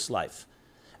virtuous life,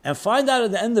 and find out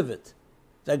at the end of it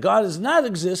that God does not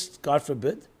exist, God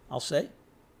forbid, I'll say,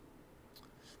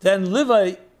 than live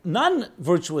a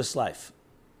non-virtuous life,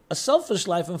 a selfish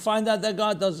life, and find out that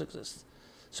God does exist.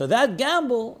 So that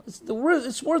gamble,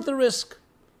 it's worth the risk.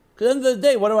 Because at the end of the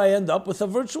day, what do I end up with? A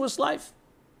virtuous life.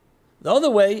 The other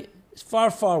way is far,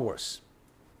 far worse.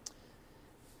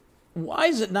 Why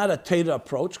is it not a Torah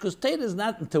approach? Because Torah is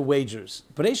not into wagers.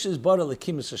 Bereshis bara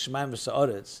l'kimus hashemayim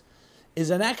v'sa'aretz is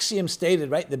an axiom stated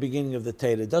right at the beginning of the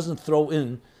Torah. It doesn't throw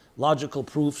in logical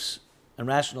proofs and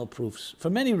rational proofs for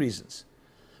many reasons.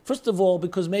 First of all,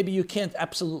 because maybe you can't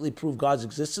absolutely prove God's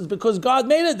existence because God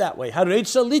made it that way.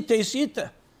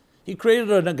 He created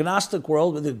an agnostic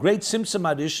world with a great Tzimtzum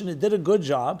addition. It did a good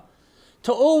job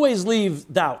to always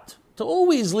leave doubt, to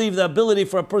always leave the ability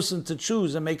for a person to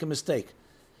choose and make a mistake.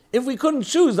 If we couldn't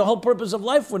choose, the whole purpose of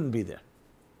life wouldn't be there.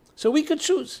 So we could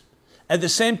choose. At the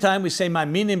same time, we say,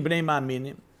 Ma'aminim b'nei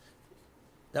ma'aminim,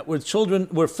 that we're children,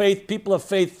 we're faith, people of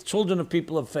faith, children of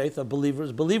people of faith, of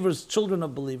believers, believers, children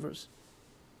of believers.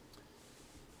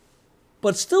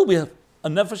 But still we have a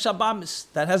nefesh habamis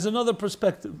that has another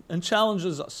perspective and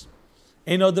challenges us.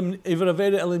 A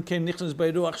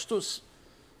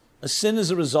sin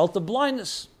is a result of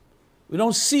blindness. We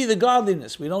don't see the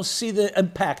godliness. We don't see the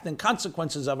impact and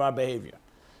consequences of our behavior.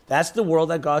 That's the world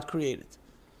that God created.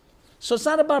 So it's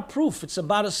not about proof. It's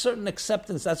about a certain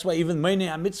acceptance. That's why even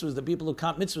Meinei HaMitzvahs, the people who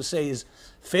count mitzvahs, say is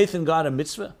faith in God a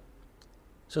mitzvah.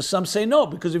 So some say no,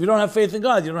 because if you don't have faith in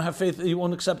God, you don't have faith, you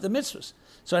won't accept the mitzvahs.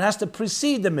 So it has to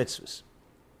precede the mitzvahs.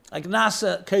 Like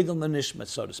Nasa Kedel Manishmat,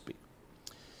 so to speak.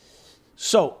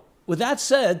 So, with that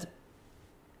said,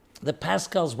 the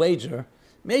Pascal's wager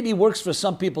maybe works for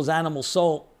some people's animal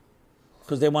soul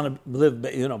because they want to live,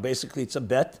 basically it's a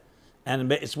bet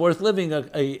and it's worth living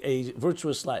a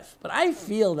virtuous life. But I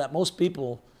feel that most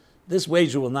people, this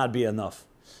wager will not be enough.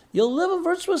 You'll live a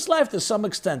virtuous life to some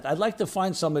extent. I'd like to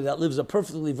find somebody that lives a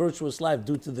perfectly virtuous life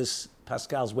due to this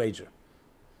Pascal's wager.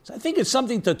 So I think it's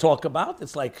something to talk about.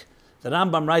 It's like the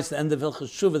Rambam writes at the end of Hilchos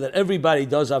Tshuva that everybody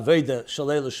does Aveda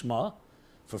Shalei Lishma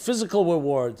for physical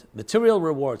reward, material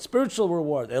reward, spiritual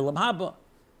reward, Elam Haba,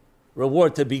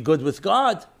 reward to be good with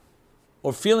God,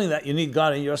 or feeling that you need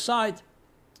God on your side.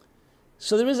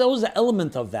 So there is always an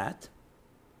element of that.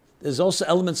 There's also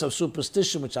elements of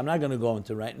superstition, which I'm not going to go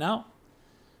into right now.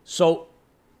 So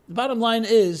the bottom line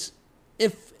is,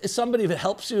 if somebody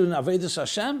helps you in Avedus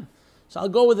Hashem, so I'll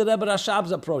go with the Rebbe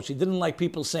Rashab's approach. He didn't like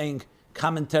people saying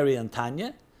commentary on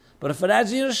Tanya, but if it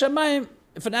adds a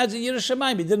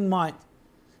Yerushalayim, he didn't mind.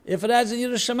 If it adds a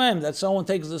Yerushalayim that someone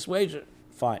takes this wager,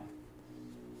 fine.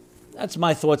 That's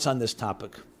my thoughts on this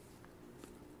topic.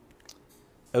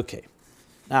 Okay.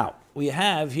 Now, we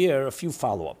have here a few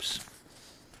follow-ups.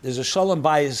 There's a Shalom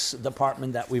Bayis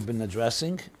department that we've been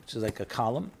addressing, which is like a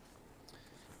column.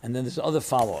 And then there's other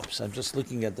follow-ups. I'm just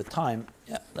looking at the time.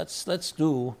 Yeah, let's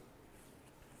do...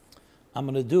 I'm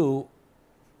going to do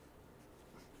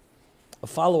a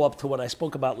follow-up to what I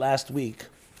spoke about last week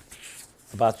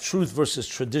about truth versus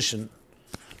tradition,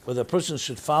 whether a person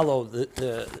should follow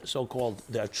the so-called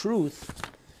their truth,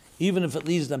 even if it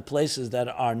leads them places that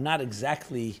are not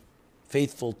exactly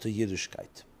faithful to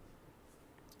Yiddishkeit.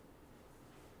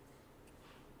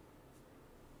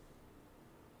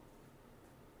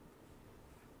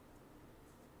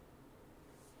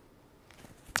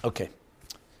 Okay.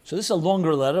 So this is a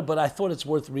longer letter, but I thought it's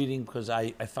worth reading because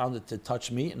I found it to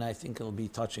touch me, and I think it'll be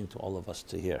touching to all of us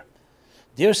to hear.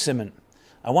 Dear Simon,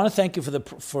 I want to thank you for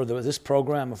this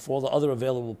program and for all the other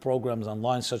available programs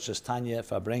online, such as Tanya,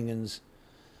 Farbrengens,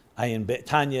 Ayin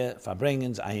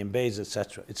Beis,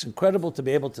 etc. It's incredible to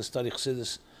be able to study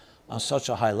Chassidus on such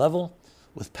a high level,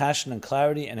 with passion and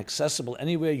clarity, and accessible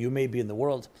anywhere you may be in the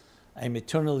world. I am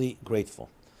eternally grateful.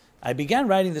 I began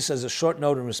writing this as a short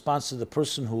note in response to the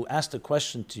person who asked a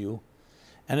question to you,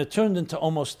 and it turned into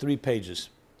almost 3 pages.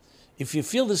 If you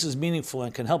feel this is meaningful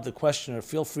and can help the questioner,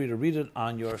 feel free to read it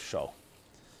on your show.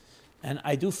 And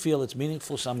I do feel it's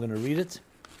meaningful, so I'm going to read it.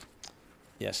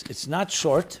 Yes, it's not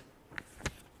short,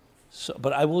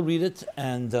 but I will read it,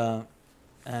 and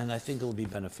I think it will be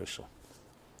beneficial.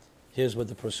 Here's what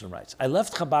the person writes. I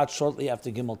left Chabad shortly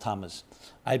after Gimel Tammuz.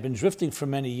 I had been drifting for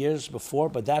many years before,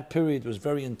 but that period was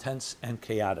very intense and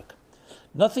chaotic.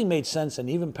 Nothing made sense, and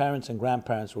even parents and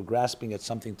grandparents were grasping at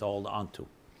something to hold on to.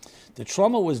 The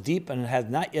trauma was deep, and it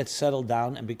had not yet settled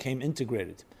down and became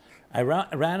integrated. I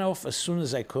ran off as soon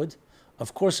as I could.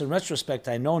 Of course, in retrospect,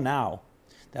 I know now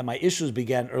that my issues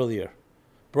began earlier.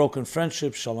 Broken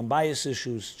friendships, shalom bayis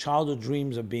issues, childhood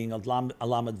dreams of being a Lamed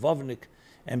Vovnik,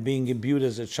 and being imbued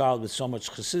as a child with so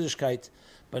much Chassidischkeit,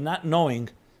 but not knowing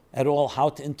at all how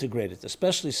to integrate it,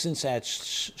 especially since I had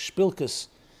shpilkus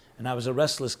and I was a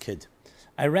restless kid.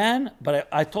 I ran, but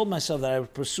I told myself that I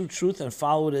would pursue truth and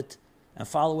follow it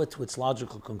to its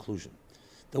logical conclusion.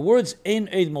 The words Ein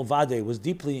Eid Milvadeh was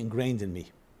deeply ingrained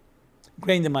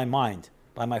in my mind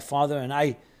by my father,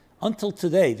 and until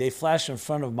today, they flash in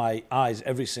front of my eyes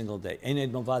every single day. Ein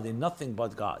Eid Milvadeh, nothing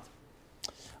but God.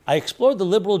 I explored the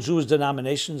liberal Jewish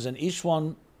denominations, and each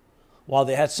one, while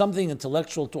they had something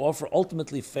intellectual to offer,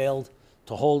 ultimately failed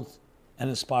to hold and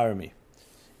inspire me.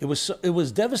 It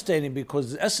was devastating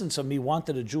because the essence of me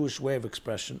wanted a Jewish way of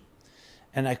expression,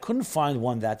 and I couldn't find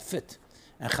one that fit.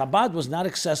 And Chabad was not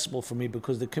accessible for me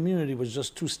because the community was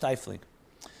just too stifling.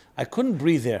 I couldn't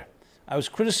breathe there. I was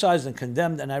criticized and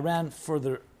condemned, and I ran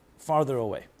farther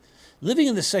away. Living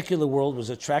in the secular world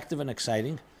was attractive and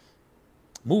exciting.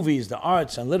 Movies, the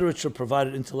arts, and literature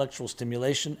provided intellectual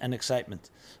stimulation and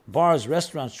excitement. Bars,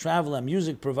 restaurants, travel, and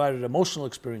music provided emotional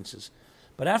experiences.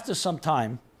 But after some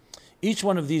time, each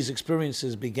one of these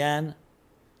experiences began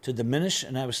to diminish,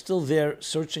 and I was still there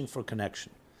searching for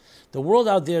connection. The world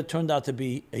out there turned out to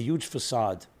be a huge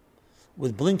facade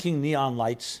with blinking neon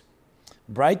lights,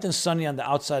 bright and sunny on the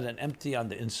outside and empty on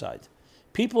the inside.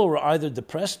 People were either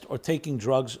depressed or taking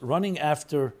drugs, running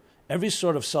after every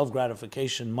sort of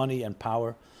self-gratification, money, and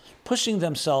power, pushing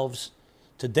themselves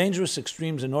to dangerous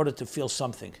extremes in order to feel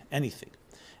something, anything,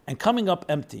 and coming up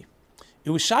empty.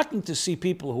 It was shocking to see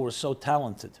people who were so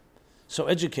talented, so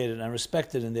educated and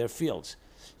respected in their fields,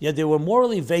 yet they were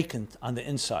morally vacant on the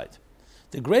inside.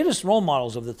 The greatest role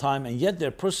models of the time, and yet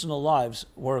their personal lives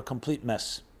were a complete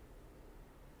mess.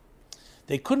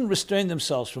 They couldn't restrain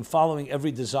themselves from following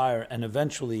every desire, and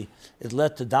eventually it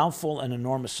led to downfall and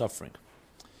enormous suffering.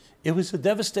 It was a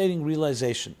devastating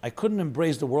realization. I couldn't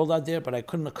embrace the world out there, but I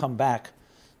couldn't come back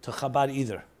to Chabad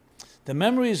either. The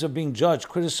memories of being judged,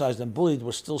 criticized, and bullied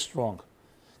were still strong.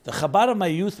 The Chabad of my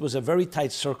youth was a very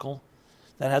tight circle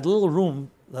that had little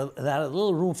room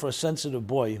for a sensitive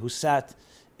boy who sat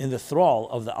in the thrall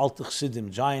of the Alter Chassidim,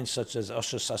 giants such as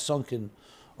Osher Sasonkin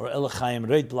or Elichaim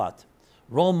Reitblatt,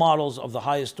 role models of the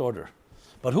highest order.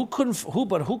 But who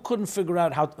couldn't figure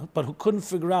out how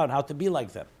to be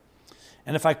like them?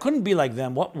 And if I couldn't be like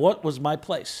them, what was my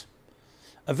place?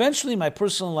 Eventually, my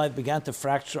personal life began to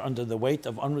fracture under the weight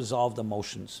of unresolved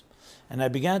emotions, and I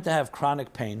began to have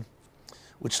chronic pain,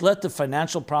 which led to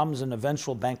financial problems and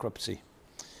eventual bankruptcy.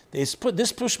 This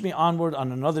pushed me onward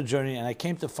on another journey, and I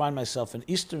came to find myself in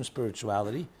Eastern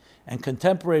spirituality and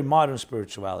contemporary modern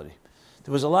spirituality.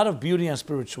 There was a lot of beauty and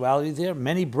spirituality there,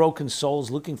 many broken souls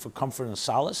looking for comfort and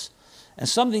solace, and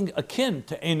something akin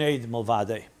to Ein Eid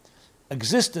Milvadeh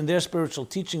exist in their spiritual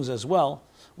teachings as well,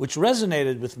 which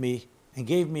resonated with me and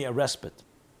gave me a respite.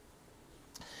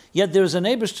 Yet there is an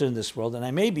Eibishter in this world,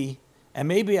 and maybe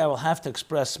I will have to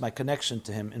express my connection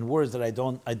to him in words that I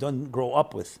don't grow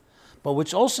up with, but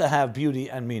which also have beauty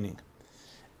and meaning.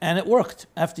 And it worked.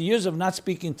 After years of not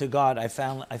speaking to God, I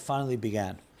finally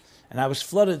began, and I was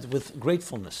flooded with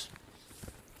gratefulness.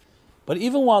 But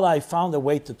even while I found a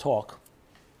way to talk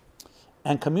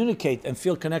and communicate and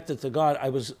feel connected to God, I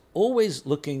was always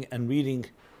looking and reading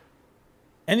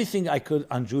anything I could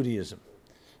on Judaism.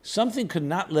 Something could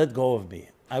not let go of me.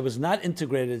 I was not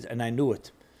integrated, and I knew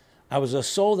it. I was a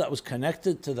soul that was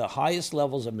connected to the highest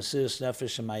levels of Mesiras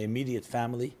Nefesh in my immediate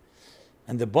family,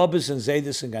 and the Bubbas and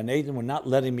Zaydis and Gan Eden were not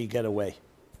letting me get away.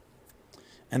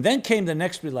 And then came the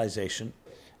next realization,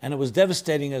 and it was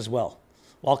devastating as well.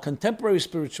 While contemporary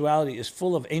spirituality is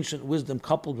full of ancient wisdom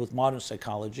coupled with modern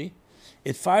psychology,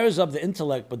 it fires up the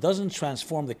intellect but doesn't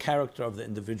transform the character of the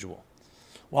individual.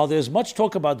 While there's much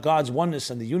talk about God's oneness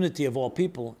and the unity of all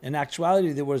people, in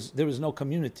actuality there is no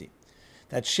community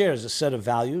that shares a set of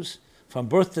values from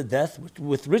birth to death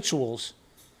with rituals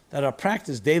that are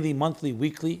practiced daily, monthly,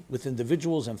 weekly with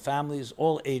individuals and families,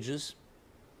 all ages,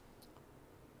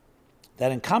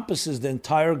 that encompasses the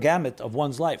entire gamut of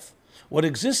one's life, What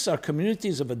exists are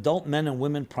communities of adult men and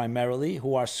women primarily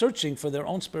who are searching for their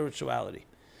own spirituality,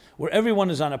 where everyone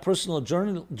is on a personal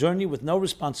journey with no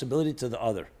responsibility to the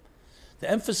other. The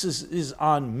emphasis is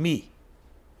on me.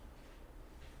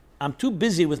 I'm too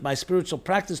busy with my spiritual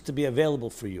practice to be available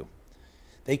for you.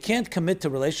 They can't commit to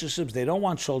relationships. They don't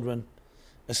want children.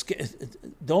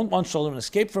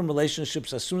 Escape from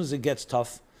relationships as soon as it gets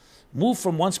tough. Move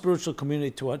from one spiritual community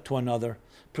to another.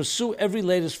 Pursue every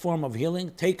latest form of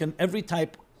healing. Take every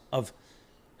type of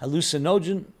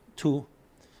hallucinogen to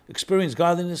experience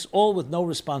godliness, all with no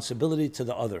responsibility to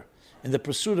the other. In the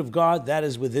pursuit of God that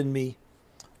is within me,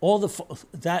 all the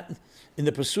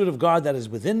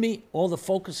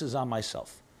focus is on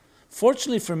myself.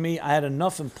 Fortunately for me, I had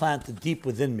enough implanted deep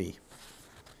within me.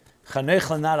 And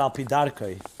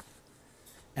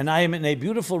I am in a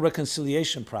beautiful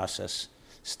reconciliation process,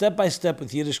 step by step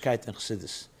with Yiddishkeit and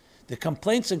Chassidus. The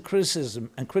complaints and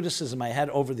criticism I had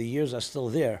over the years are still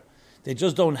there. They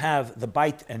just don't have the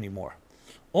bite anymore.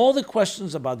 All the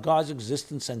questions about God's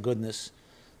existence and goodness,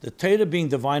 the Torah being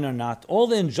divine or not, all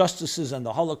the injustices and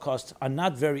the Holocaust are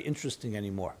not very interesting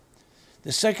anymore.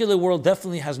 The secular world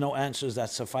definitely has no answers that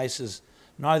suffices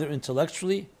neither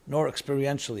intellectually nor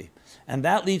experientially, and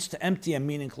that leads to empty and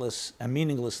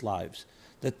meaningless lives.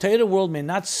 The Torah world may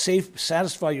not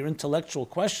satisfy your intellectual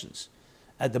questions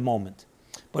at the moment,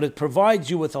 but it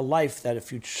provides you with a life that,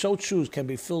 if you so choose, can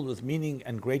be filled with meaning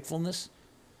and gratefulness,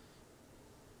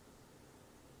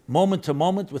 moment to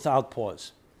moment, without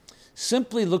pause.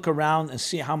 Simply look around and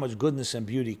see how much goodness and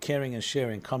beauty, caring and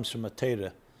sharing comes from a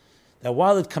Torah that,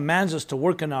 while it commands us to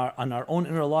work on our own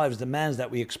inner lives, demands that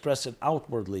we express it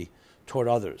outwardly toward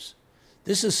others.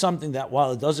 This is something that,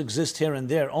 while it does exist here and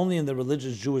there, only in the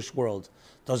religious Jewish world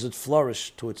does it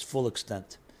flourish to its full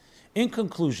extent. In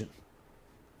conclusion,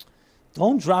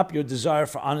 don't drop your desire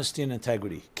for honesty and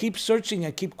integrity. Keep searching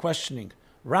and keep questioning.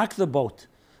 Rock the boat.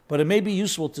 But it may be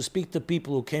useful to speak to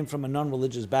people who came from a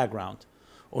non-religious background,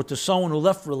 or to someone who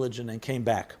left religion and came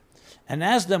back, and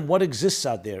ask them what exists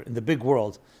out there in the big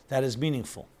world that is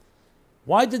meaningful.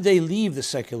 Why did they leave the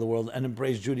secular world and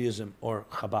embrace Judaism or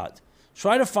Chabad?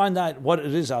 Try to find out what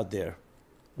it is out there.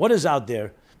 What is out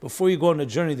there before you go on a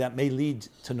journey that may lead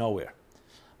to nowhere.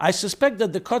 I suspect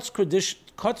that the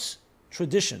Kutz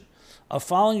tradition of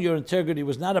following your integrity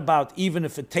was not about even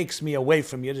if it takes me away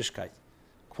from Yiddishkeit,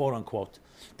 quote unquote.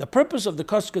 The purpose of the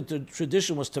Kutz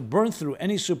tradition was to burn through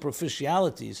any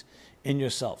superficialities in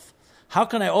yourself. How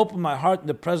can I open my heart in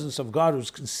the presence of God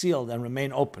who's concealed and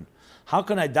remain open? How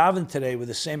can I daven today with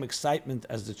the same excitement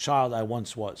as the child I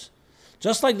once was?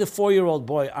 Just like the 4-year-old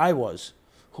boy I was,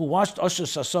 who watched Usher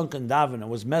Sasonkan daven and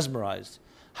was mesmerized,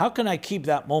 how can I keep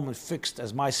that moment fixed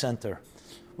as my center,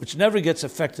 which never gets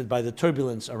affected by the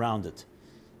turbulence around it?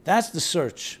 That's the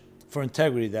search for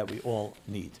integrity that we all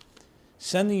need.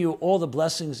 Sending you all the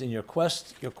blessings in your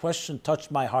quest. Your question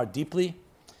touched my heart deeply.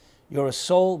 You're a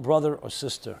soul brother or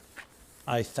sister.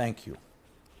 I thank you.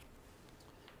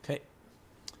 Okay.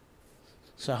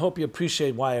 So I hope you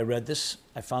appreciate why I read this.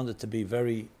 I found it to be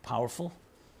very powerful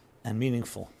and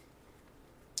meaningful.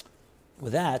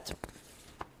 With that,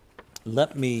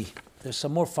 there's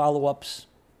some more follow-ups.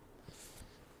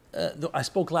 I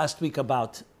spoke last week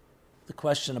about the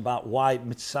question about why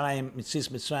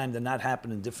Mitzvah did not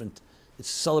happen in different, it's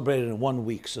celebrated in 1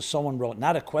 week. So someone wrote,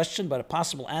 not a question, but a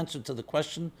possible answer to the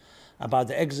question about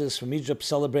the exodus from Egypt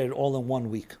celebrated all in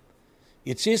 1 week.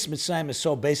 Yetzias Mitzrayim is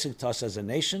so basic to us as a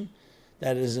nation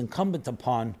that it is incumbent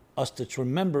upon us to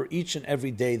remember each and every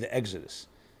day the exodus.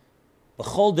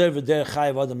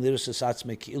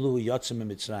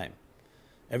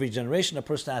 Every generation, a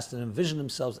person has to envision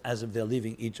themselves as if they're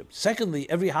leaving Egypt. Secondly,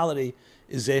 every holiday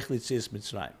is Zeich L'Yetzias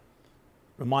Mitzrayim.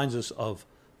 Reminds us of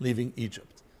leaving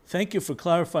Egypt. Thank you for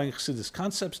clarifying Chassidus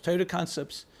concepts, Torah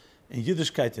concepts, and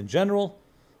Yiddishkeit in general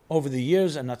over the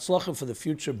years, and Hatzlacha for the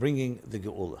future, bringing the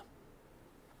Geula.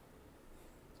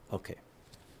 Okay.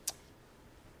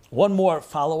 One more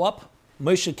follow-up.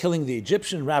 Moshe killing the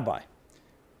Egyptian rabbi.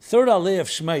 Third Aliyah of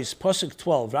Shmais, Pasuk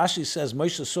 12, Rashi says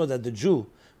Moshe saw that the Jew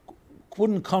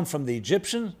wouldn't come from the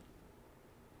Egyptian.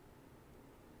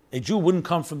 A Jew wouldn't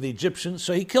come from the Egyptian,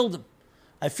 so he killed him.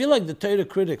 I feel like the Torah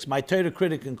critics, my Torah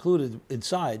critic included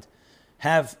inside,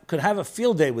 could have a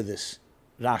field day with this,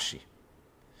 Rashi.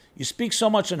 You speak so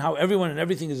much on how everyone and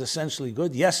everything is essentially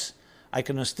good. Yes, I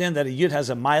can understand that a Yid has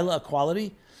a Maila, a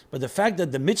quality, but the fact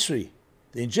that the Mitzri,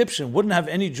 the Egyptian, wouldn't have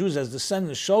any Jews as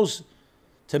descendants shows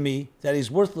to me that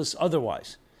he's worthless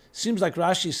otherwise. Seems like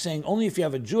Rashi is saying only if you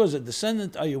have a Jew as a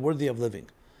descendant are you worthy of living.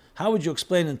 How would you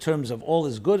explain in terms of all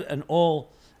is good and all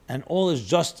is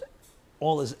just,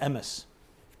 all is emes?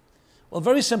 Well,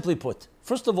 very simply put,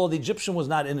 First of all, the Egyptian was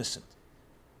not innocent.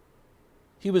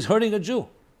 He was hurting a Jew.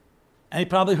 And he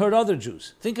probably hurt other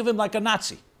Jews. Think of him like a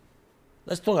Nazi.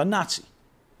 Let's talk a Nazi.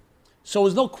 So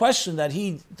there's no question that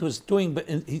he was doing,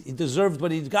 he deserved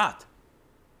what he got.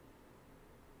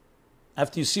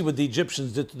 After you see what the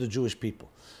Egyptians did to the Jewish people.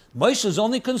 Moshe's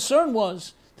only concern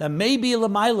was that maybe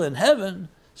Lamaila in heaven,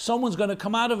 someone's going to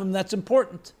come out of him that's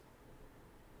important.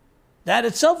 That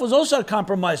itself was also a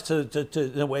compromise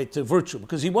in a way to virtue,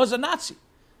 because he was a Nazi.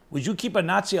 Would you keep a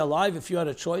Nazi alive if you had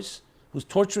a choice? Who's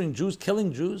torturing Jews,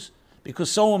 killing Jews,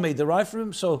 because someone may derive from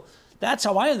him? So that's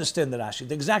how I understand the Rashi,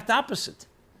 the exact opposite.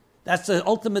 That's the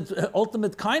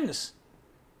ultimate kindness.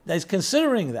 That he's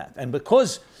considering that. And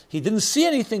because he didn't see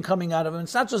anything coming out of him,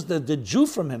 it's not just the Jew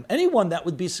from him, anyone that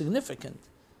would be significant.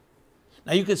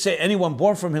 Now you could say anyone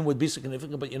born from him would be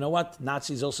significant, but you know what?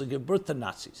 Nazis also give birth to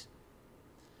Nazis.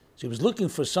 So he was looking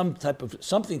for some type of,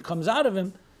 something comes out of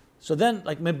him. So then,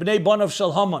 like Bnei Bonav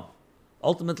Shel Haman,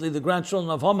 ultimately the grandchildren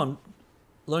of Haman,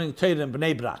 learning Torah in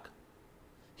Bnei Brak.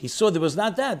 He saw there was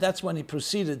not that. That's when he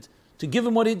proceeded to give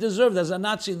him what he deserved as a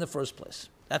Nazi in the first place.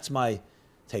 That's my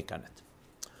take on it.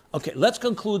 Okay, let's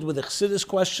conclude with the Chassidus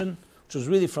question, which was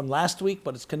really from last week,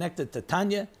 but it's connected to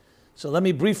Tanya. So let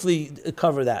me briefly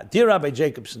cover that. Dear Rabbi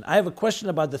Jacobson, I have a question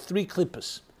about the 3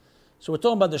 klippas. So we're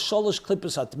talking about the sholosh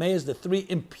klippas hatmeis, the 3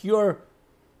 impure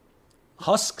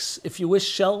husks, if you wish,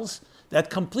 shells, that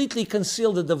completely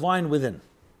conceal the divine within.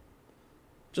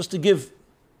 Just to give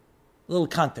a little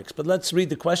context, but let's read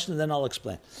the question and then I'll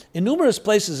explain. In numerous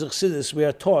places of Chassidus, we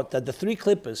are taught that the 3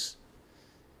 klippas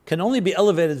can only be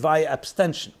elevated via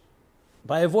abstention,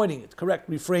 by avoiding it, correct,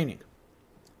 refraining.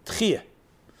 Tchiyah.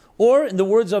 Or, in the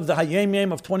words of the Hayom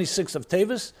Yom of 26 of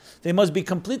Tevis, they must be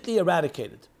completely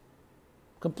eradicated,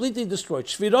 completely destroyed.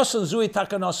 Shvirosan zui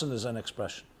takanosan is an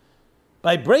expression.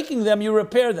 By breaking them, you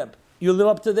repair them. You live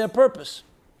up to their purpose.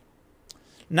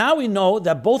 Now we know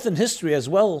that both in history as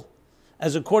well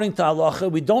as according to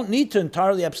halacha, we don't need to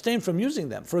entirely abstain from using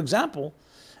them. For example,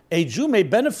 a Jew may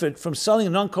benefit from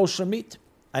selling non-kosher meat.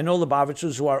 I know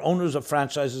Lubavitchers who are owners of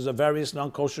franchises of various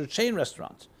non-kosher chain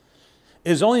restaurants.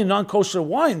 It is only non-kosher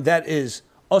wine that is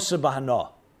osir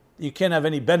b'hana. You can't have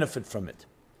any benefit from it.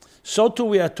 So too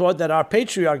we are taught that our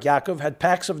patriarch Yaakov had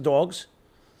packs of dogs,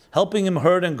 helping him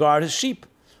herd and guard his sheep,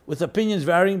 with opinions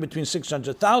varying between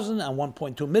 600,000 and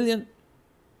 1.2 million.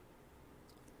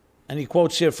 And he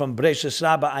quotes here from Bereshis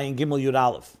Rabbah Ayin Gimel Yud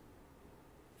Aleph.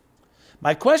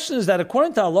 My question is that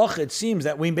according to halacha, it seems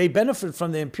that we may benefit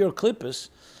from the impure klippas,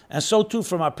 and so too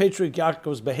from our patriarch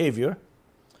Yaakov's behavior.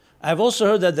 I have also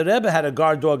heard that the Rebbe had a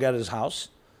guard dog at his house,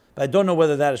 but I don't know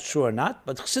whether that is true or not.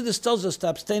 But Chassidus tells us to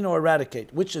abstain or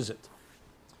eradicate. Which is it?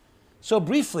 So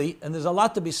briefly, and there's a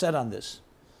lot to be said on this,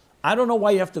 I don't know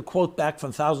why you have to quote back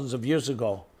from thousands of years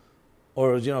ago,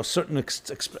 or certain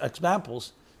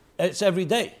examples. It's every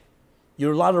day.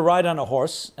 You're allowed to ride on a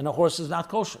horse, and a horse is not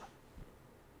kosher.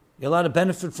 You're allowed to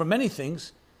benefit from many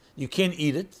things. You can't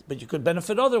eat it, but you could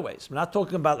benefit other ways. We're not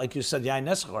talking about, like you said, yain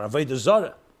nesach or avodah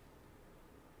zarah.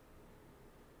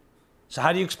 So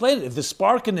how do you explain it? If there's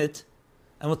spark in it,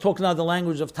 and we're talking now the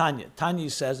language of Tanya. Tanya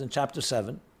says in chapter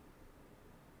 7,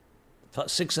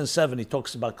 6 and 7, he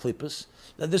talks about klippas.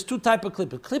 That there's 2 types of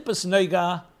klippas. Klippas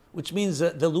noiga, which means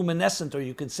the luminescent, or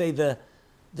you could say the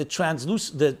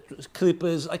translucent. The klippa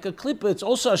is like a klippa. It's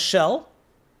also a shell,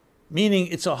 meaning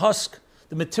it's a husk.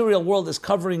 The material world is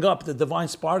covering up the divine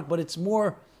spark, but it's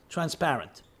more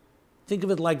transparent. Think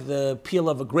of it like the peel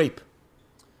of a grape.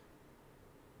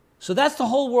 So that's the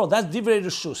whole world. That's divrei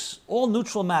reshus. All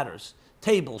neutral matters.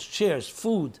 Tables, chairs,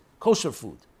 food, kosher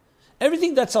food.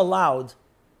 Everything that's allowed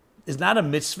is not a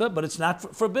mitzvah, but it's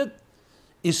not forbidden.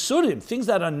 Isurim, things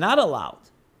that are not allowed,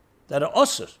 that are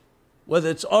osir, whether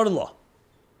it's orla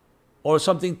or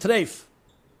something treif,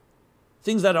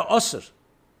 things that are osir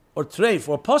or treif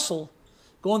or posel,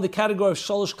 go in the category of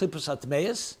sholosh klippas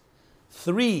hatmeis,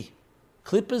 3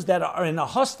 klippas that are in a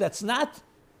husk that's not,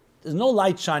 there's no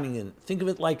light shining in it. Think of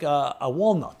it like a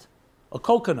walnut, a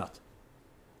coconut.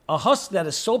 A husk that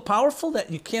is so powerful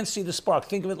that you can't see the spark.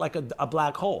 Think of it like a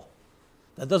black hole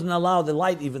that doesn't allow the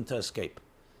light even to escape.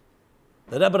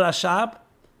 The Rebbe Rashab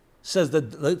says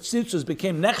that the tznitzos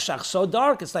became nechshach, so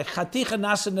dark, it's like chaticha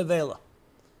nasa nevela.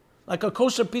 Like a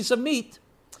kosher piece of meat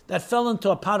that fell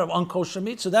into a pot of unkosher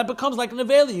meat, so that becomes like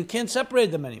nevela. You can't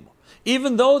separate them anymore,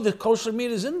 even though the kosher meat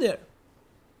is in there.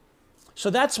 So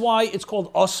that's why it's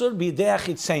called osir b'yidei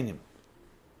achitzenim.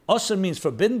 Osir means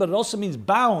forbidden, but it also means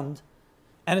bound,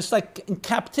 and it's like in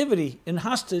captivity, in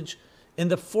hostage, in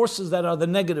the forces that are the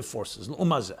negative forces,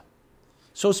 l'umazeh.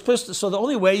 So the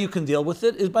only way you can deal with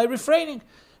it is by refraining.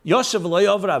 Yoshev lo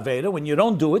yover aveda, when you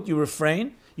don't do it, you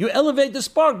refrain. You elevate the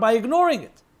spark by ignoring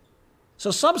it.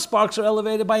 So some sparks are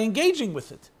elevated by engaging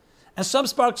with it. And some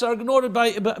sparks are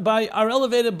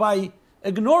elevated by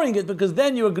ignoring it, because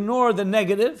then you ignore the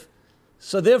negative.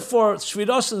 So therefore,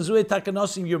 Shviros and Zuei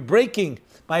Takanosim, you're breaking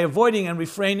by avoiding and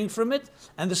refraining from it,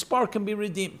 and the spark can be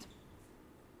redeemed.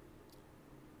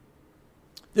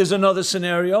 There's another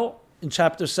scenario. In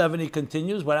chapter 7, he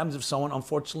continues, what happens if someone,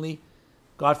 unfortunately,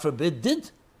 God forbid,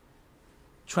 did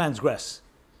transgress?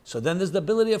 So then there's the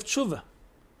ability of tshuva.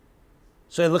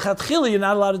 So l'chatchila, you're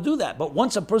not allowed to do that. But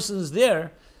once a person is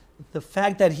there, the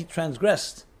fact that he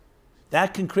transgressed,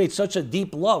 that can create such a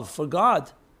deep love for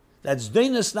God. That's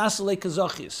zdeinas nasalei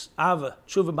kazachis, ava,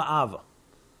 tshuva ba'ava.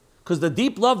 Because the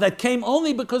deep love that came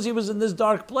only because he was in this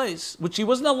dark place, which he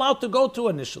wasn't allowed to go to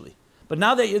initially. But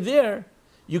now that you're there,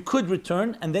 you could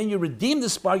return, and then you redeem the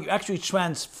spark, you actually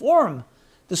transform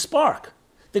the spark.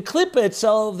 The klippa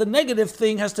itself, the negative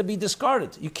thing, has to be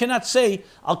discarded. You cannot say,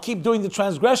 I'll keep doing the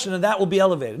transgression and that will be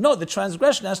elevated. No, the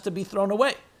transgression has to be thrown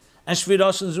away. And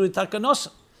shviros and zui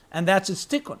takanosim. And that's its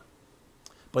tikkun.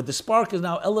 But the spark is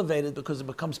now elevated because it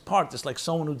becomes part. It's like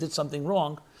someone who did something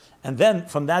wrong, and then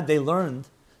from that they learned.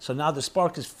 So now the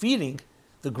spark is feeding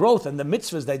the growth and the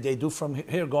mitzvahs that they do from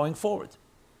here going forward,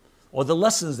 or the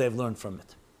lessons they've learned from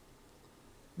it.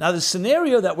 Now the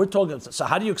scenario that we're talking about, so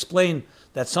how do you explain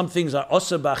that some things are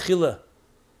osir b'achila,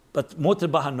 but muter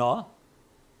b'hana?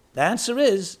 The answer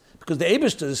is, because the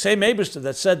Eibishter, the same Eibishter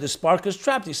that said the spark is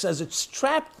trapped, he says it's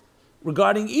trapped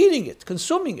regarding eating it,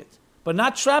 consuming it, but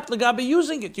not trapped legabe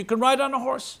using it. You can ride on a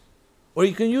horse, or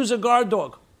you can use a guard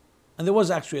dog. And there was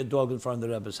actually a dog in front of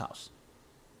the Rebbe's house.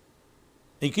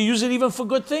 And you can use it even for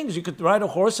good things. You could ride a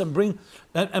horse and bring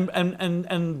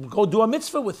and go do a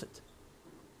mitzvah with it,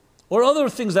 or other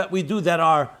things that we do that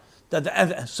are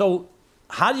that. So,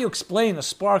 how do you explain a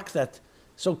spark that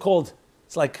so-called,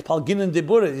 it's like palginin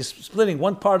debura, is splitting?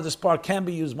 One part of the spark can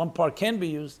be used, one part can be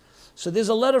used. So there's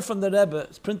a letter from the Rebbe.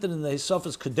 It's printed in the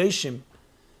Hisofis Kodeshim,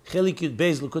 Chelik Yud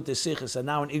Beis Likutei Sichos, and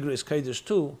now in Igros Kodesh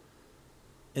too,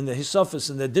 in the Hisofis,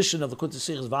 in the edition of Likutei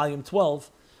Sichos, volume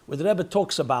 12, where the Rebbe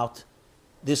talks about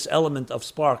this element of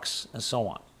sparks and so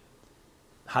on,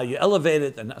 how you elevate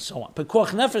it and so on.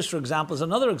 Pekuach Nefesh, for example, is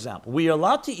another example. We are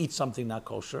allowed to eat something not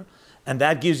kosher, and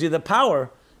that gives you the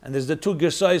power. And there's the two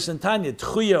Gersois in Tanya,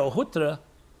 Tchuya or Hutra,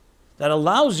 that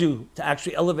allows you to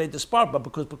actually elevate the spark. But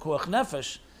because Pekuach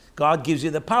Nefesh, God gives you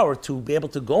the power to be able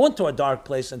to go into a dark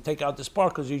place and take out the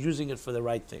spark because you're using it for the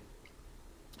right thing.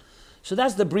 So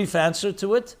that's the brief answer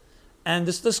to it. And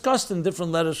it's discussed in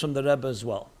different letters from the Rebbe as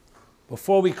well.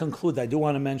 Before we conclude, I do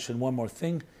want to mention one more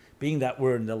thing, being that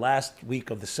we're in the last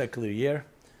week of the secular year.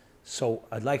 So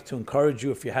I'd like to encourage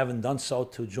you, if you haven't done so,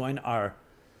 to join our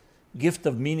Gift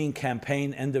of Meaning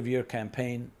campaign, end of year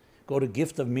campaign. Go to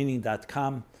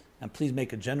giftofmeaning.com and please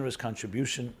make a generous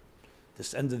contribution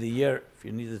this end of the year. If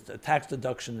you need a tax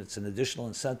deduction, it's an additional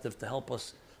incentive to help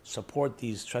us support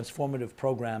these transformative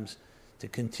programs to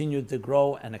continue to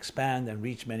grow and expand and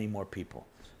reach many more people.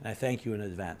 And I thank you in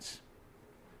advance.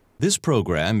 This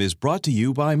program is brought to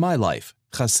you by My Life,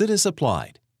 Chassidus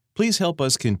Applied. Please help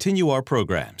us continue our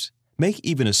programs. Make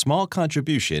even a small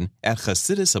contribution at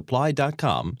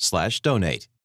chassidusapply.com/donate.